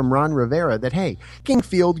change from Ron Rivera that, hey, kicking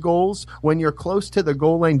field goals when you're close to the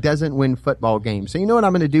goal line doesn't win football games. So you know what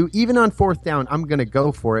I'm going to do? Even on 4th down, I'm going to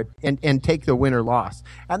go for it and take the win or loss.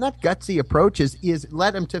 And that gutsy approach is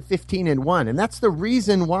led them to 15-1. And that's the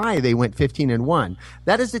reason why they went 15-1.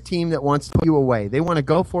 That is a team that wants to put you away. They want to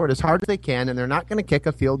go for it as hard as they can, and they're not going to kick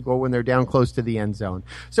a field goal when they're down close to the end zone.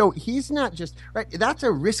 So he's not just, right, that's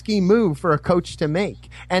a risky move for a coach to make.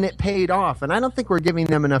 And it paid off. And I don't think we're giving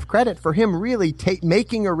them enough credit for him really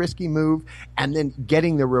making a risky move and then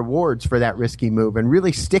getting the rewards for that risky move and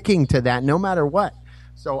really sticking to that no matter what.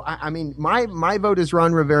 So, I mean, my vote is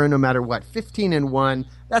Ron Rivera no matter what. 15-1,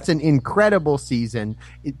 that's an incredible season.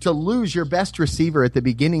 To lose your best receiver at the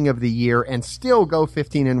beginning of the year and still go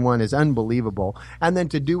 15-1 is unbelievable. And then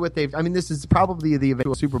to do what this is probably the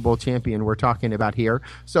eventual Super Bowl champion we're talking about here.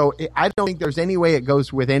 So I don't think there's any way it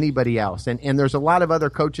goes with anybody else. And there's a lot of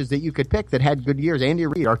other coaches that you could pick that had good years. Andy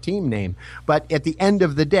Reid, our team name. But at the end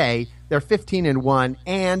of the day, they're 15-1,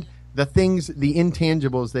 and the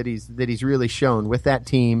intangibles that he's really shown with that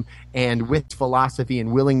team and with philosophy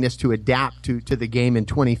and willingness to adapt to the game in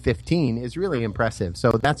 2015 is really impressive.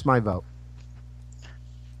 So that's my vote.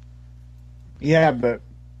 Yeah, but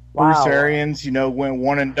Bruce Arians, went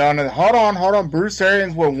one and done. Hold on. Bruce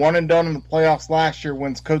Arians went one and done in the playoffs last year,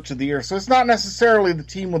 wins Coach of the Year. So it's not necessarily the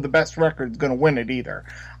team with the best record is going to win it either.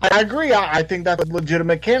 I agree. I think that's a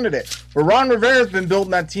legitimate candidate. But Ron Rivera's been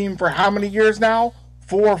building that team for how many years now?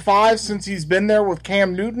 4 or 5 since he's been there with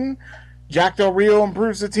Cam Newton. Jack Del Rio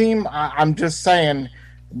improves the team. I'm just saying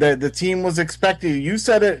that the team was expected. You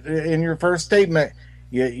said it in your first statement.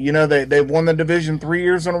 They've won the division 3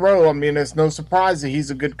 years in a row. I mean, it's no surprise that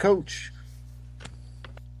he's a good coach.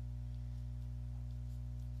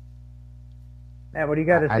 Matt, what do you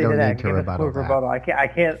got to say to that? Give us a quick rebuttal. I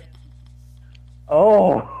can't.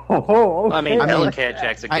 Okay. I mean,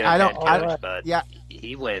 Belichick's a good head coach, but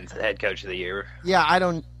he wins head coach of the year. Yeah, I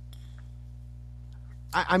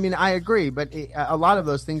agree, but a lot of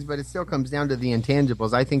those things, but it still comes down to the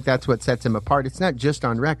intangibles. I think that's what sets him apart. It's not just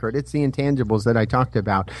on record. It's the intangibles that I talked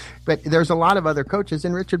about. But there's a lot of other coaches,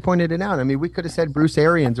 and Richard pointed it out. I mean, we could have said Bruce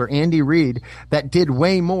Arians or Andy Reid that did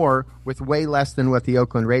way more with way less than what the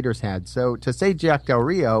Oakland Raiders had. So to say Jack Del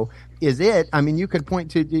Rio is it, I mean, you could point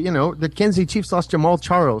to, the Kansas City Chiefs lost Jamal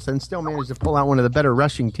Charles and still managed to pull out one of the better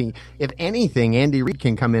rushing teams. If anything, Andy Reid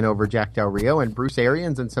can come in over Jack Del Rio and Bruce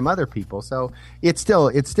Arians and some other people. So it's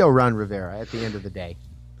still Ron Rivera at the end of the day.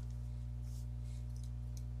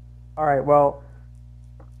 All right, so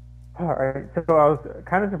I was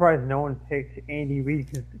kind of surprised no one picked Andy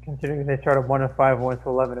Reid considering they started 1-5 and went to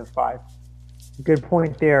 11-5. Good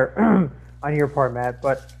point there on your part, Matt,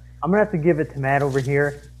 but I'm going to have to give it to Matt over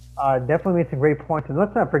here. Definitely made some great points. And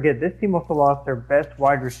let's not forget, this team also lost their best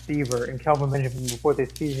wide receiver in Kelvin Benjamin before the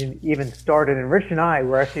season even started. And Rich and I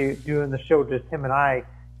were actually doing the show, just him and I,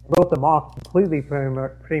 wrote them off completely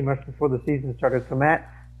pretty much before the season started. So, Matt,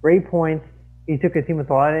 great points. He took a team with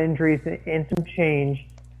a lot of injuries and some change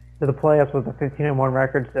to the playoffs with a 15-1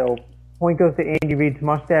 record. So, point goes to Andy Reid's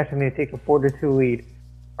mustache, and they take a 4-2 lead.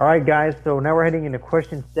 All right, guys, so now we're heading into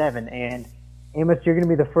question 7. And Amos, you're going to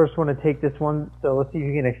be the first one to take this one, so let's see if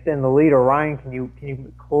you can extend the lead. Or Ryan, can you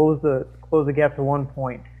close the gap to 1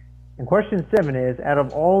 point? And question 7 is: out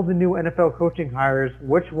of all the new NFL coaching hires,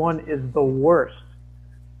 which one is the worst?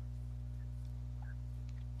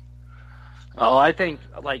 Oh, I think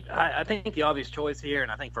the obvious choice here,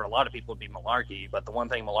 and I think for a lot of people, would be Malarkey. But the one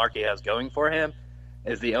thing Malarkey has going for him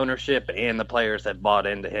is the ownership and the players have bought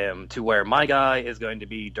into him. To where my guy is going to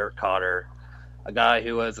be Dirk Cotter, a guy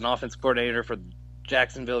who was an offense coordinator for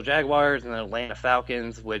Jacksonville Jaguars and the Atlanta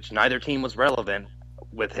Falcons, which neither team was relevant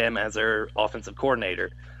with him as their offensive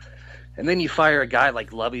coordinator. And then you fire a guy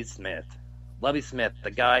like Lovie Smith. Lovie Smith,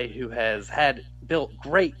 the guy who has built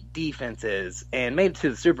great defenses and made it to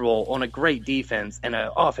the Super Bowl on a great defense and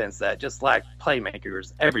an offense that just lacked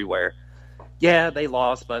playmakers everywhere. Yeah, they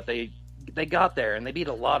lost, but they got there, and they beat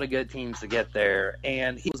a lot of good teams to get there.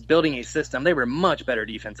 And he was building a system. They were much better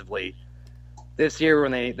defensively this year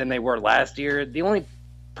than they were last year. The only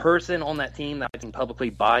person on that team that I can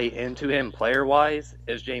publicly buy into him player-wise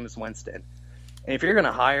is Jameis Winston. And if you're going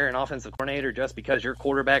to hire an offensive coordinator just because your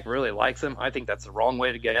quarterback really likes him, I think that's the wrong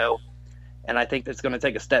way to go. And I think that's going to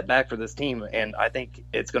take a step back for this team, and I think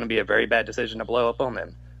it's going to be a very bad decision to blow up on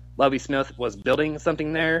them. Lovie Smith was building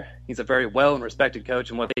something there. He's a very well and respected coach,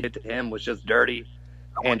 and what they did to him was just dirty.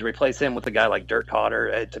 And to replace him with a guy like Dirk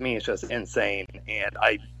Cotter, to me, it's just insane. And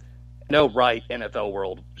no right NFL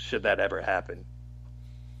world should that ever happen.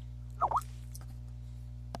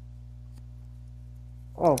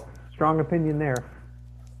 Oh, strong opinion there.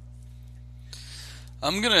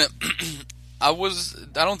 I'm gonna. I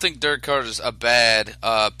don't think Dirk Carter's a bad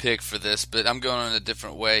pick for this, but I'm going in a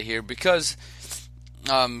different way here because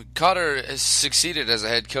Cotter has succeeded as a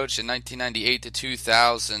head coach in 1998 to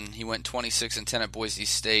 2000. He went 26-10 at Boise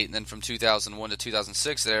State, and then from 2001 to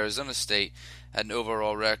 2006 at Arizona State had an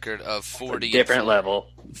overall record of 40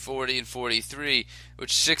 and 43,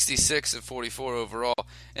 which 66 and 44 overall,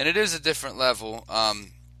 and it is a different level.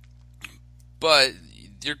 But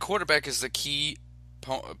your quarterback is the key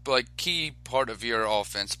part of your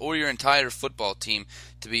offense or your entire football team,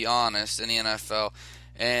 to be honest, in the NFL.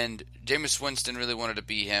 And Jameis Winston really wanted to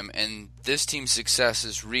be him, and this team's success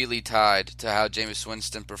is really tied to how Jameis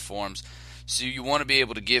Winston performs. So you want to be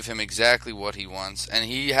able to give him exactly what he wants, and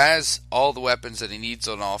he has all the weapons that he needs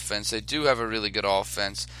on offense. They do have a really good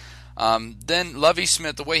offense. Then Lovie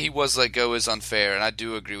Smith, the way he was let go is unfair, and I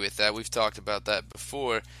do agree with that. We've talked about that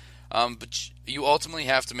before. But you ultimately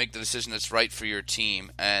have to make the decision that's right for your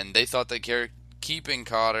team, and they thought that keeping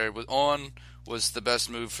Cotter was the best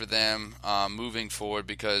move for them moving forward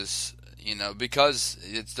because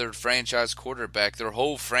it's their franchise quarterback. Their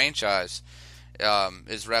whole franchise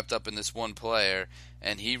is wrapped up in this one player,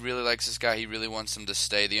 and he really likes this guy. He really wants him to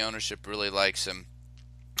stay. The ownership really likes him.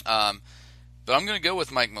 But I'm going to go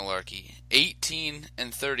with Mike Mularkey,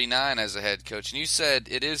 18-39 as a head coach. And you said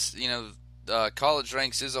it is, college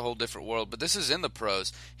ranks is a whole different world, but this is in the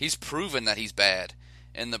pros. He's proven that he's bad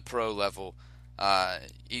in the pro level.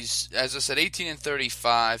 He's, as I said,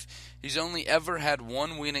 18-35. He's only ever had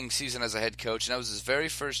one winning season as a head coach, and that was his very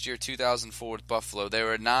first year, 2004, with Buffalo. They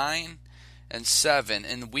were 9-7.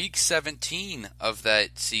 In week 17 of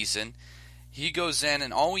that season, he goes in,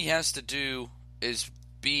 and all he has to do is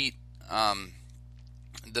beat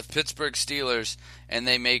the Pittsburgh Steelers, and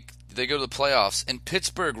they go to the playoffs. And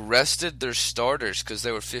Pittsburgh rested their starters because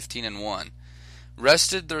they were 15-1.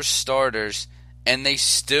 Rested their starters, and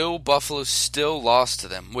Buffalo still lost to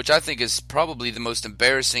them, which I think is probably the most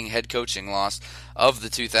embarrassing head coaching loss of the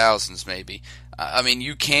 2000s, maybe. I mean,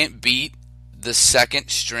 you can't beat the second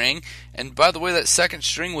string. And by the way, that second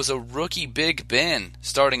string was a rookie Big Ben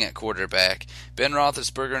starting at quarterback. Ben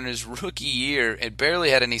Roethlisberger in his rookie year, it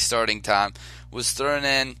barely had any starting time, was thrown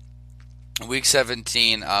in Week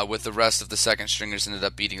 17 with the rest of the second stringers, ended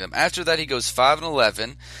up beating them. After that, he goes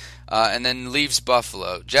 5-11. And then leaves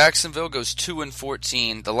Buffalo. Jacksonville goes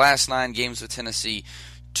 2-14. The last 9 games with Tennessee,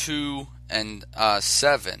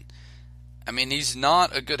 2-7. I mean, he's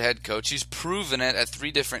not a good head coach. He's proven it at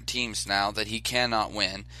 3 different teams now that he cannot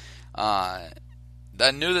win. I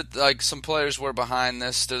knew that some players were behind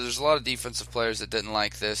this. There's a lot of defensive players that didn't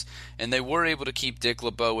like this, and they were able to keep Dick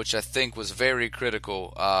LeBeau, which I think was very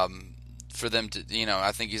critical for them to,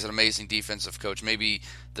 I think he's an amazing defensive coach, maybe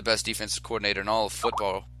the best defensive coordinator in all of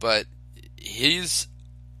football, but he's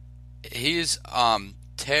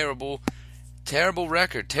terrible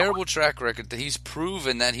record, terrible track record that he's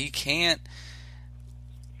proven that he can't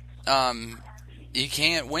win.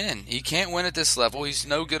 He can't win at this level. He's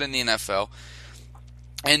no good in the NFL.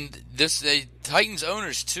 And the Titans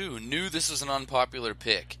owners, too, knew this was an unpopular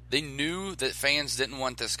pick. They knew that fans didn't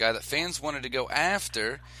want this guy, that fans wanted to go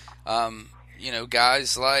after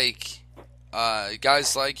guys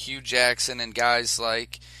like Hugh Jackson and guys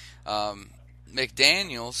like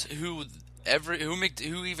McDaniels, who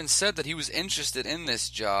even said that he was interested in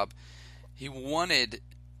this job. He wanted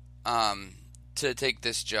to take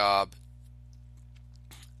this job,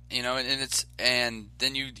 and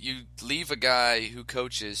then you leave a guy who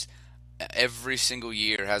coaches every single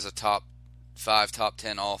year, has a top 5, top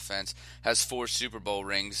 10 offense, has 4 Super Bowl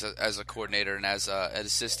rings as a coordinator and as an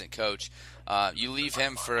assistant coach. You leave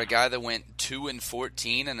him for a guy that went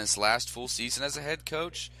 2-14 in his last full season as a head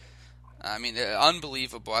coach. I mean,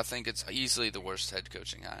 unbelievable. I think it's easily the worst head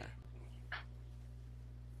coaching hire.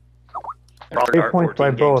 8 points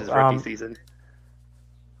by both. Rookie season.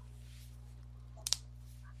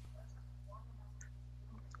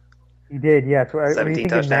 He did, yeah. So, 17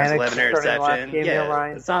 touchdowns, 11 interceptions. Yeah,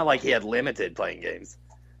 it's not like he had limited playing games.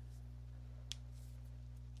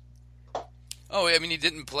 Oh, I mean, he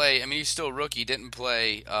didn't play. I mean, he's still a rookie. He didn't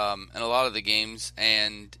play in a lot of the games,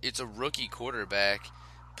 and it's a rookie quarterback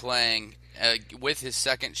playing with his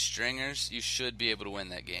second stringers. You should be able to win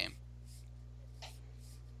that game.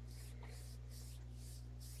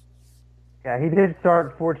 Yeah, he did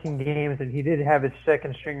start 14 games, and he did have his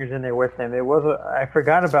second stringers in there with him. I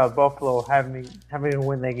forgot about Buffalo having to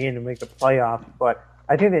win that game to make the playoffs, but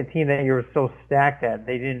I think that team that year was so stacked that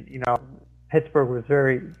they didn't, Pittsburgh was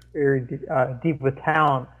very, very deep with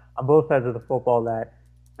talent on both sides of the football that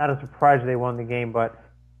not a surprise they won the game, but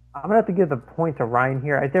I'm going to have to give the point to Ryan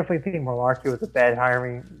here. I definitely think Malarkey was a bad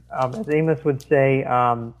hiring. As Amos would say,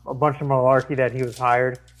 a bunch of malarkey that he was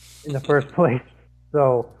hired in the first place.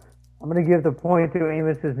 So I'm going to give the point to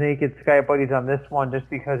Amos's naked Skype buddies on this one, just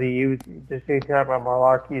because he talked about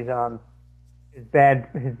Malarkey's his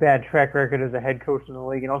bad track record as a head coach in the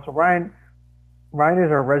league, and also Ryan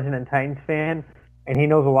is our resident Titans fan, and he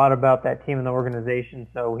knows a lot about that team and the organization,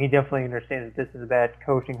 so he definitely understands that this is a bad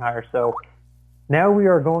coaching hire. So now we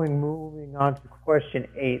are moving on to question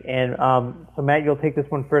 8, and so Matt, you'll take this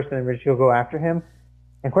one first, and then Rich, you'll go after him.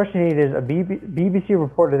 And question 8 is, a BBC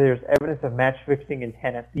reported there's evidence of match fixing in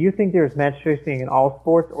tennis. Do you think there's match fixing in all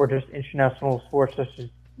sports or just international sports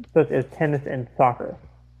such as tennis and soccer?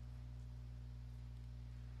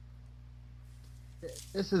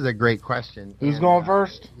 This is a great question. Who's going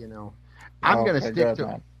first? I'm going to stick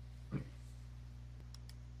to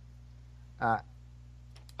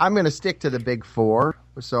I'm going to stick to the big 4.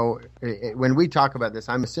 So when we talk about this,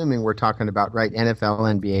 I'm assuming we're talking about NFL,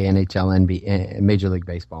 NBA, NHL, NBA, Major League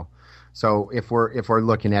Baseball. So if we're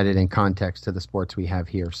looking at it in context to the sports we have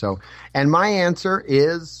here. So, and my answer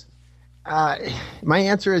is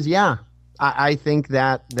yeah. I think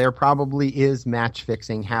that there probably is match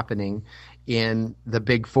fixing happening in the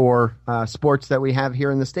big 4 sports that we have here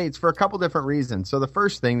in the States for a couple different reasons. So the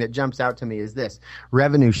first thing that jumps out to me is this: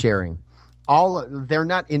 revenue sharing. They're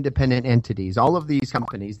not independent entities. All of these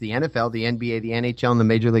companies, the NFL, the NBA, the NHL, and the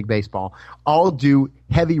Major League Baseball, all do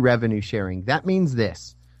heavy revenue sharing. That means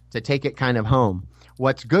this, to take it kind of home: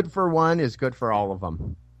 what's good for one is good for all of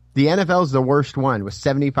them. The NFL is the worst one with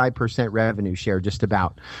 75% revenue share, just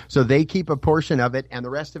about. So they keep a portion of it, and the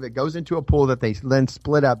rest of it goes into a pool that they then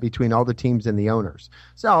split up between all the teams and the owners.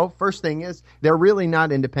 So first thing is, they're really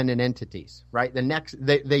not independent entities, right?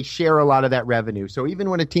 They share a lot of that revenue. So even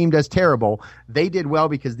when a team does terrible, they did well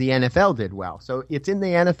because the NFL did well. So it's in the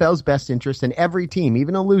NFL's best interest, and every team,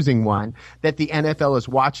 even a losing one, that the NFL is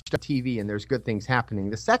watched on TV and there's good things happening.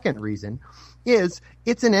 The second reason is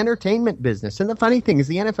it's an entertainment business. And the funny thing is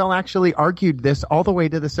the NFL actually argued this all the way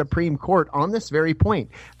to the Supreme Court on this very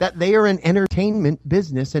point, that they are an entertainment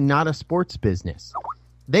business and not a sports business.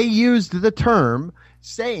 They used the term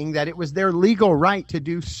saying that it was their legal right to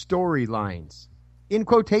do storylines. In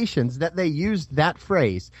quotations, that they used that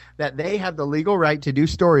phrase, that they have the legal right to do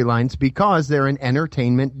storylines because they're an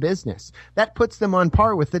entertainment business. That puts them on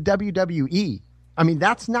par with the WWE. I mean,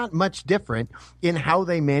 that's not much different in how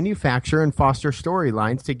they manufacture and foster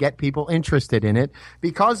storylines to get people interested in it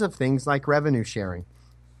because of things like revenue sharing.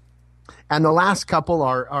 And the last couple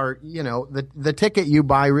are the ticket you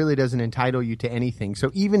buy really doesn't entitle you to anything. So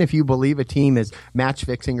even if you believe a team is match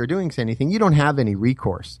fixing or doing anything, you don't have any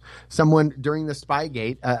recourse. Someone during the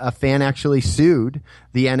Spygate, a fan actually sued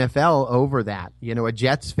the NFL over that. A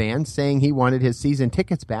Jets fan saying he wanted his season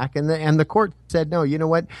tickets back, and the court said, no, you know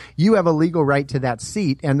what? You have a legal right to that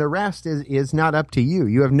seat, and the rest is not up to you.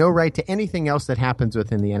 You have no right to anything else that happens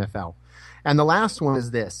within the NFL. And the last one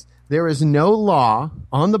is this. There is no law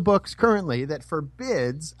on the books currently that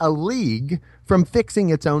forbids a league from fixing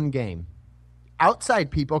its own game. Outside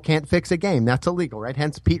people can't fix a game. That's illegal, right?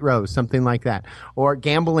 Hence Pete Rose, something like that. Or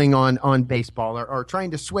gambling on baseball or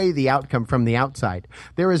trying to sway the outcome from the outside.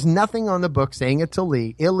 There is nothing on the book saying it's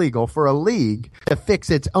illegal for a league to fix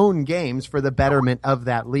its own games for the betterment of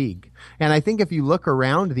that league. And I think if you look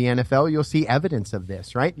around the NFL, you'll see evidence of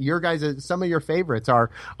this, right? Your guys, some of your favorites are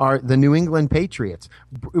the New England Patriots.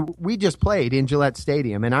 We just played in Gillette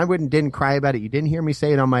Stadium, and I didn't cry about it. You didn't hear me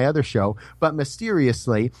say it on my other show, but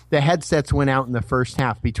mysteriously, the headsets went out in the first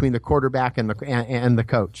half between the quarterback and the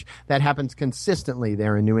coach. That happens consistently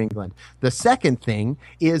there in New England. The second thing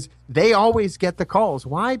is they always get the calls.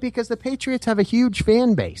 Why? Because the Patriots have a huge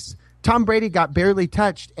fan base. Tom Brady got barely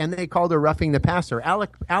touched, and they called her roughing the passer.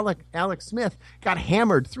 Alex Smith got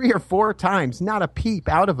hammered 3 or 4 times, not a peep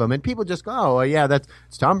out of him. And people just go, oh, yeah,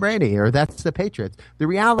 it's Tom Brady, or that's the Patriots. The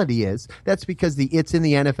reality is that's because it's in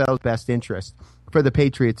the NFL's best interest for the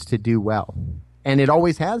Patriots to do well. And it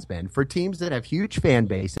always has been. For teams that have huge fan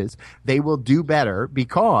bases, they will do better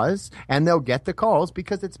and they'll get the calls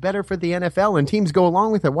because it's better for the NFL, and teams go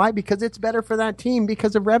along with it. Why? Because it's better for that team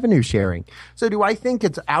because of revenue sharing. So do I think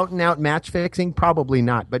it's out-and-out match fixing? Probably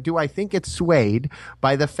not. But do I think it's swayed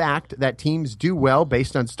by the fact that teams do well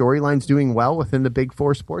based on storylines doing well within the big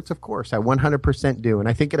 4 sports? Of course, I 100% do. And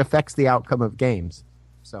I think it affects the outcome of games.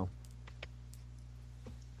 So.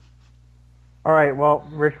 All right, well,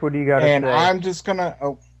 Rich, what do you got to say? And I'm just gonna.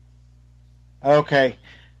 Okay,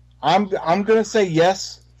 I'm gonna say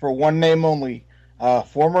yes for one name only.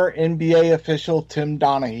 Former NBA official Tim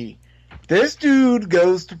Donaghy. This dude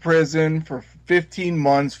goes to prison for 15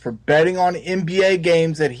 months for betting on NBA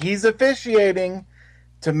games that he's officiating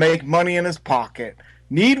to make money in his pocket.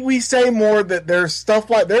 Need we say more that there's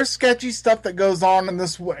sketchy stuff that goes on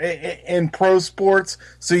in pro sports?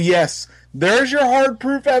 So yes. There's your hard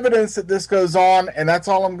proof evidence that this goes on, and that's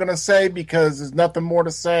all I'm going to say because there's nothing more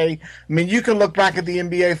to say. I mean, you can look back at the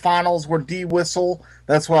NBA Finals where D Whistle,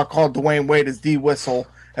 that's why I called Dwayne Wade as D Whistle.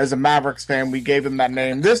 As a Mavericks fan, we gave him that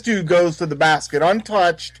name. This dude goes to the basket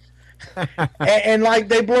untouched, and like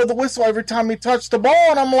they blow the whistle every time he touched the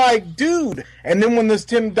ball, and I'm like, dude. And then when this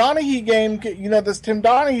Tim Donaghy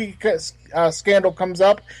scandal comes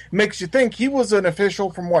up, makes you think he was an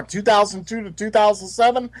official from 2002 to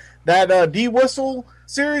 2007. That D Whistle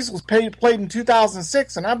series was played in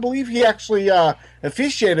 2006, and I believe he actually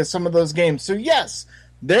officiated some of those games. So yes,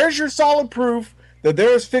 there's your solid proof that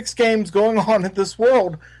there's fixed games going on in this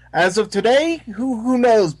world. As of today, who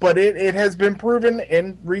knows? But it has been proven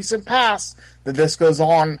in recent past that this goes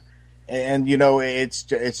on, and it's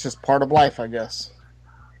just part of life, I guess.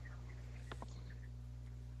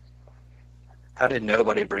 How did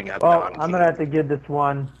nobody bring up? Well, I'm gonna have to give this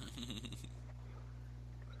one.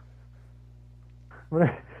 I'm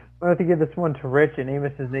gonna have to give this one to Rich and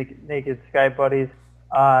Amos's naked Skype buddies.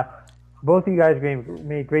 Both of you guys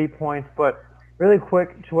made great points, but really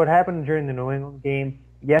quick to what happened during the New England game.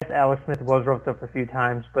 Yes, Alex Smith was roughed up a few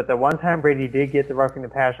times, but the one time Brady did get the roughing the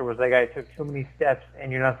passer was that guy took too many steps,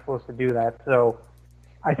 and you're not supposed to do that. So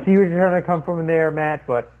I see where you're trying to come from there, Matt,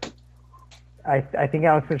 but I think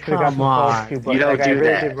Alex Smith should have got some calls too. But you don't do really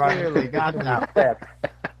that. did run Clearly got that. steps.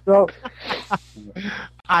 So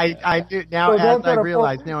I do now. So as I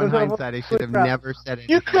realize now in hindsight, I should have never said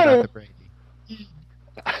anything about the Brady.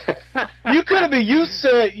 You could have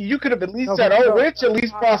at least said, "Oh, Rich at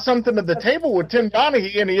least brought something to the table with Tim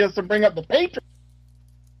Donaghy, and he has to bring up the Patriots."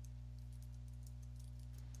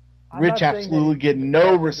 Rich absolutely get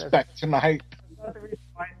no respect tonight.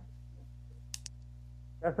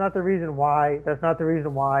 That's not the reason why.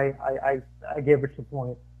 I gave Rich the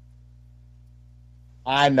point.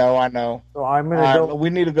 I know. So I'm gonna go. We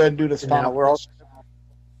need to go and do this final.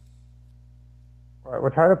 All right,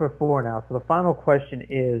 we're tied up at 4 now. So the final question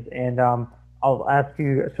is, and I'll ask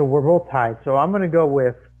you. So we're both tied. So I'm going to go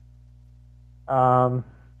with. I'm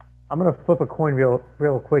going to flip a coin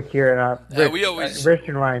real quick here, and Rich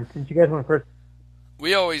and Ryan, since you guys went first.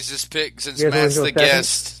 We always just pick since Matt's the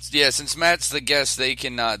guest. Yeah, since Matt's the guest, they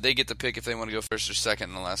get to pick if they want to go first or second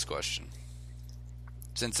in the last question.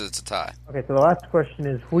 Since it's a tie. Okay, so the last question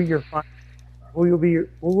is who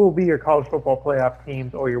will be your college football playoff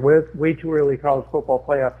teams, or your way too early college football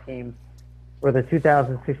playoff teams for the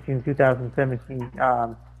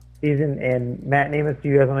 2016-2017 season? And Matt and Amos, do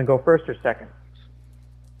you guys want to go first or second?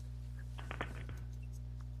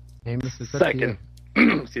 Amos is second.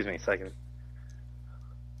 Excuse me, second.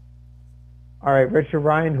 All right, Richard,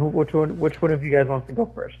 Ryan, which one of you guys wants to go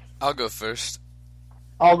first? I'll go first.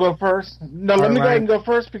 I'll go first. No, let me go ahead and go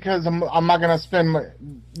first because I'm not going to spend.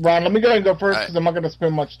 Ryan, let me go ahead and go first because I'm not going to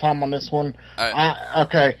spend much time on this one.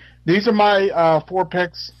 Okay, these are my 4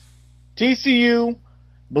 picks. TCU,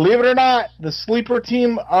 believe it or not, the sleeper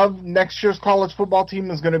team of next year's college football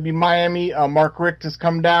team is going to be Miami. Mark Richt has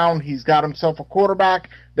come down. He's got himself a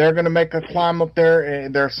quarterback. They're going to make a climb up there,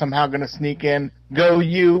 and they're somehow going to sneak in. Go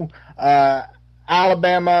U,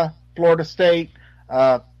 Alabama, Florida State.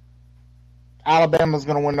 Alabama's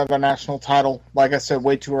going to win another national title. Like I said,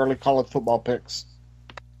 way too early college football picks.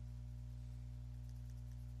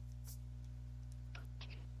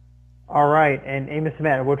 All right, and Amos and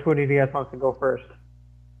Matt, which one of you guys wants to go first?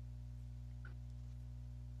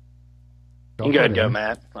 You can go,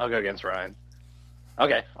 Matt. I'll go against Ryan.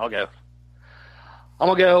 Okay, I'll go. I'm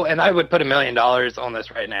going to go, and I would put $1 million on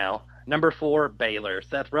this right now. Number 4, Baylor.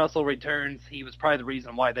 Seth Russell returns. He was probably the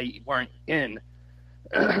reason why they weren't in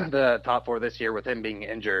the top 4 this year with him being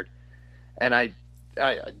injured. And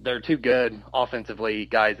they're too good offensively,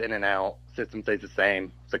 guys in and out. System stays the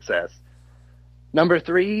same. Success. Number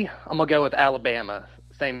 3, I'm going to go with Alabama.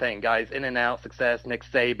 Same thing, guys in and out, success. Nick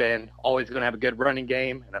Saban, always going to have a good running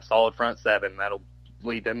game and a solid front 7. That'll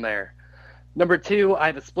lead them there. Number 2, I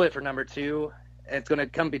have a split for number 2. It's going to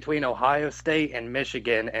come between Ohio State and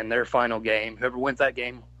Michigan in their final game. Whoever wins that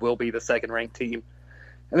game will be the second-ranked team.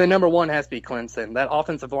 And then number 1 has to be Clemson. That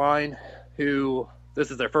offensive line, who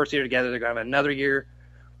this is their first year together, they're going to have another year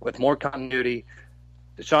with more continuity.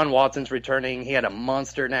 Deshaun Watson's returning. He had a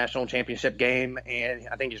monster national championship game, and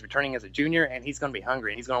I think he's returning as a junior, and he's going to be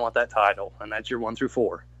hungry, and he's going to want that title, and that's your 1 through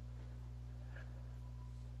 4.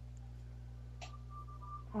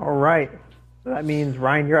 All right. That means,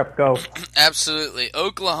 Ryan, you're up. Go. Absolutely.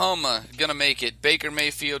 Oklahoma going to make it. Baker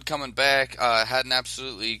Mayfield coming back. Had an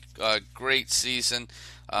absolutely great season.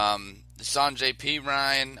 Sanjay P.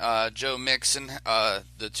 Ryan, Joe Mixon,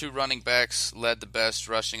 the 2 running backs led the best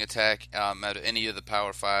rushing attack out of any of the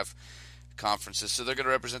Power 5 conferences. So they're going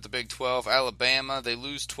to represent the Big 12. Alabama, they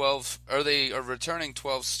lose 12, or they are returning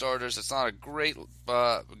 12 starters. It's not a great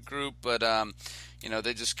group, but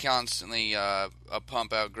they just constantly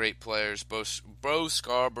pump out great players. Bo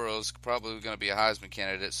Scarborough's probably going to be a Heisman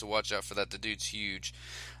candidate, so watch out for that. The dude's huge.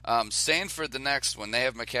 Stanford, the next one, they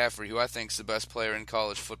have McCaffrey, who I think is the best player in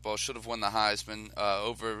college football. Should have won the Heisman.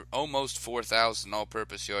 Over almost 4,000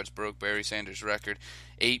 all-purpose yards, broke Barry Sanders' record,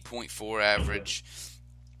 8.4 average.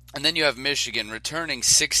 And then you have Michigan returning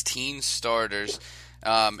 16 starters.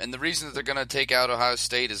 And the reason that they're going to take out Ohio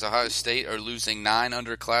State is Ohio State are losing 9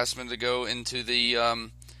 underclassmen to go into the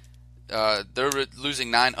they're losing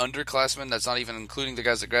 9 underclassmen. That's not even including the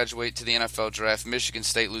guys that graduate to the NFL draft. Michigan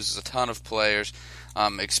State loses a ton of players,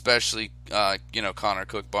 especially Connor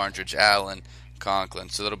Cook, Barnridge, Allen, Conklin.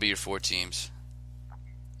 So that'll be your 4 teams.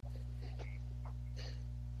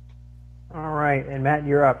 All right, and Matt,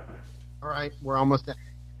 you're up. All right, we're almost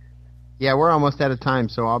out of time,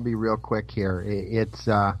 so I'll be real quick here. It's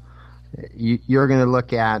you're going to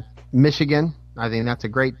look at Michigan. I think that's a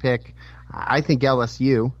great pick. I think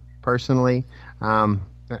LSU. Personally,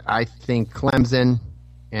 I think Clemson,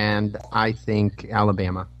 and I think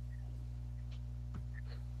Alabama.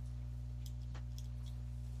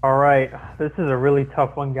 All right, this is a really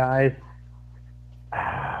tough one, guys.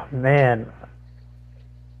 Man,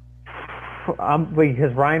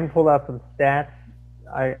 because Ryan pulled out some stats,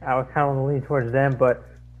 I was kind of leaning towards them, but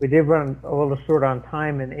we did run a little short on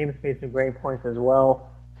time, and Amos made some great points as well.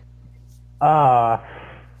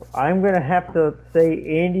 I'm going to have to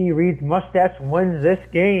say Andy Reid's mustache wins this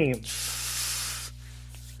game.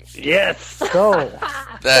 Yes. So.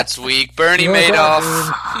 That's weak. Bernie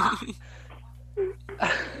Madoff.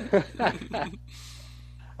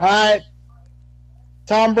 All right.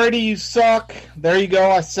 Tom Brady, you suck. There you go.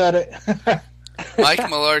 I said it. Mike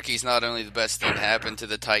Mularkey's not only the best thing to happen to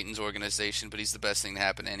the Titans organization, but he's the best thing to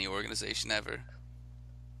happen to any organization ever.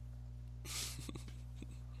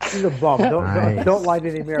 He's a bum. Don't lie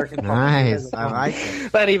to the American public. Nice. I like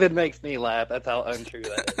it. That even makes me laugh. That's how untrue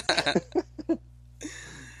that is.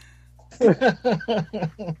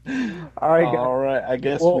 All right, guys. All right. I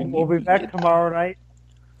guess we'll be back tomorrow night.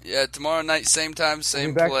 Yeah, tomorrow night, same time,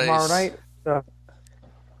 same we'll be back place. Tomorrow night.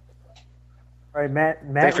 All right, Matt.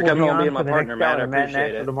 Thanks for coming on, being my the partner, next Matt. I hour.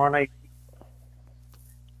 appreciate it. Tomorrow night.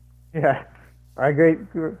 Yeah. All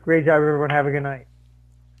right. Great job, everyone. Have a good night.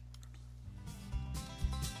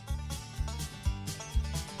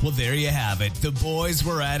 Well, there you have it. The boys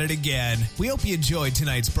were at it again. We hope you enjoyed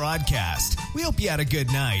tonight's broadcast. We hope you had a good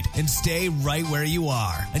night, and stay right where you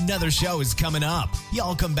are. Another show is coming up.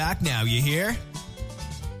 Y'all come back now, you hear?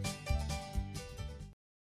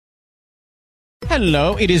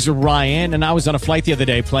 Hello, it is Ryan, and I was on a flight the other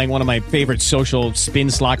day playing one of my favorite social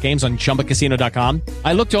spin slot games on ChumbaCasino.com.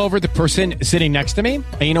 I looked over at the person sitting next to me,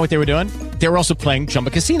 and you know what they were doing? They were also playing Chumba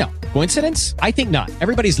Casino. Coincidence? I think not.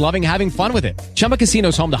 Everybody's loving having fun with it. Chumba Casino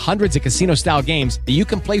is home to hundreds of casino-style games that you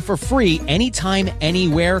can play for free anytime,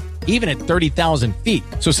 anywhere, even at 30,000 feet.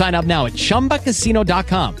 So sign up now at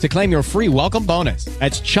ChumbaCasino.com to claim your free welcome bonus.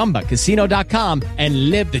 That's ChumbaCasino.com and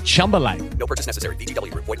live the Chumba life. No purchase necessary.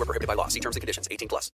 VGW. Void where prohibited by law. See terms and conditions. 18+.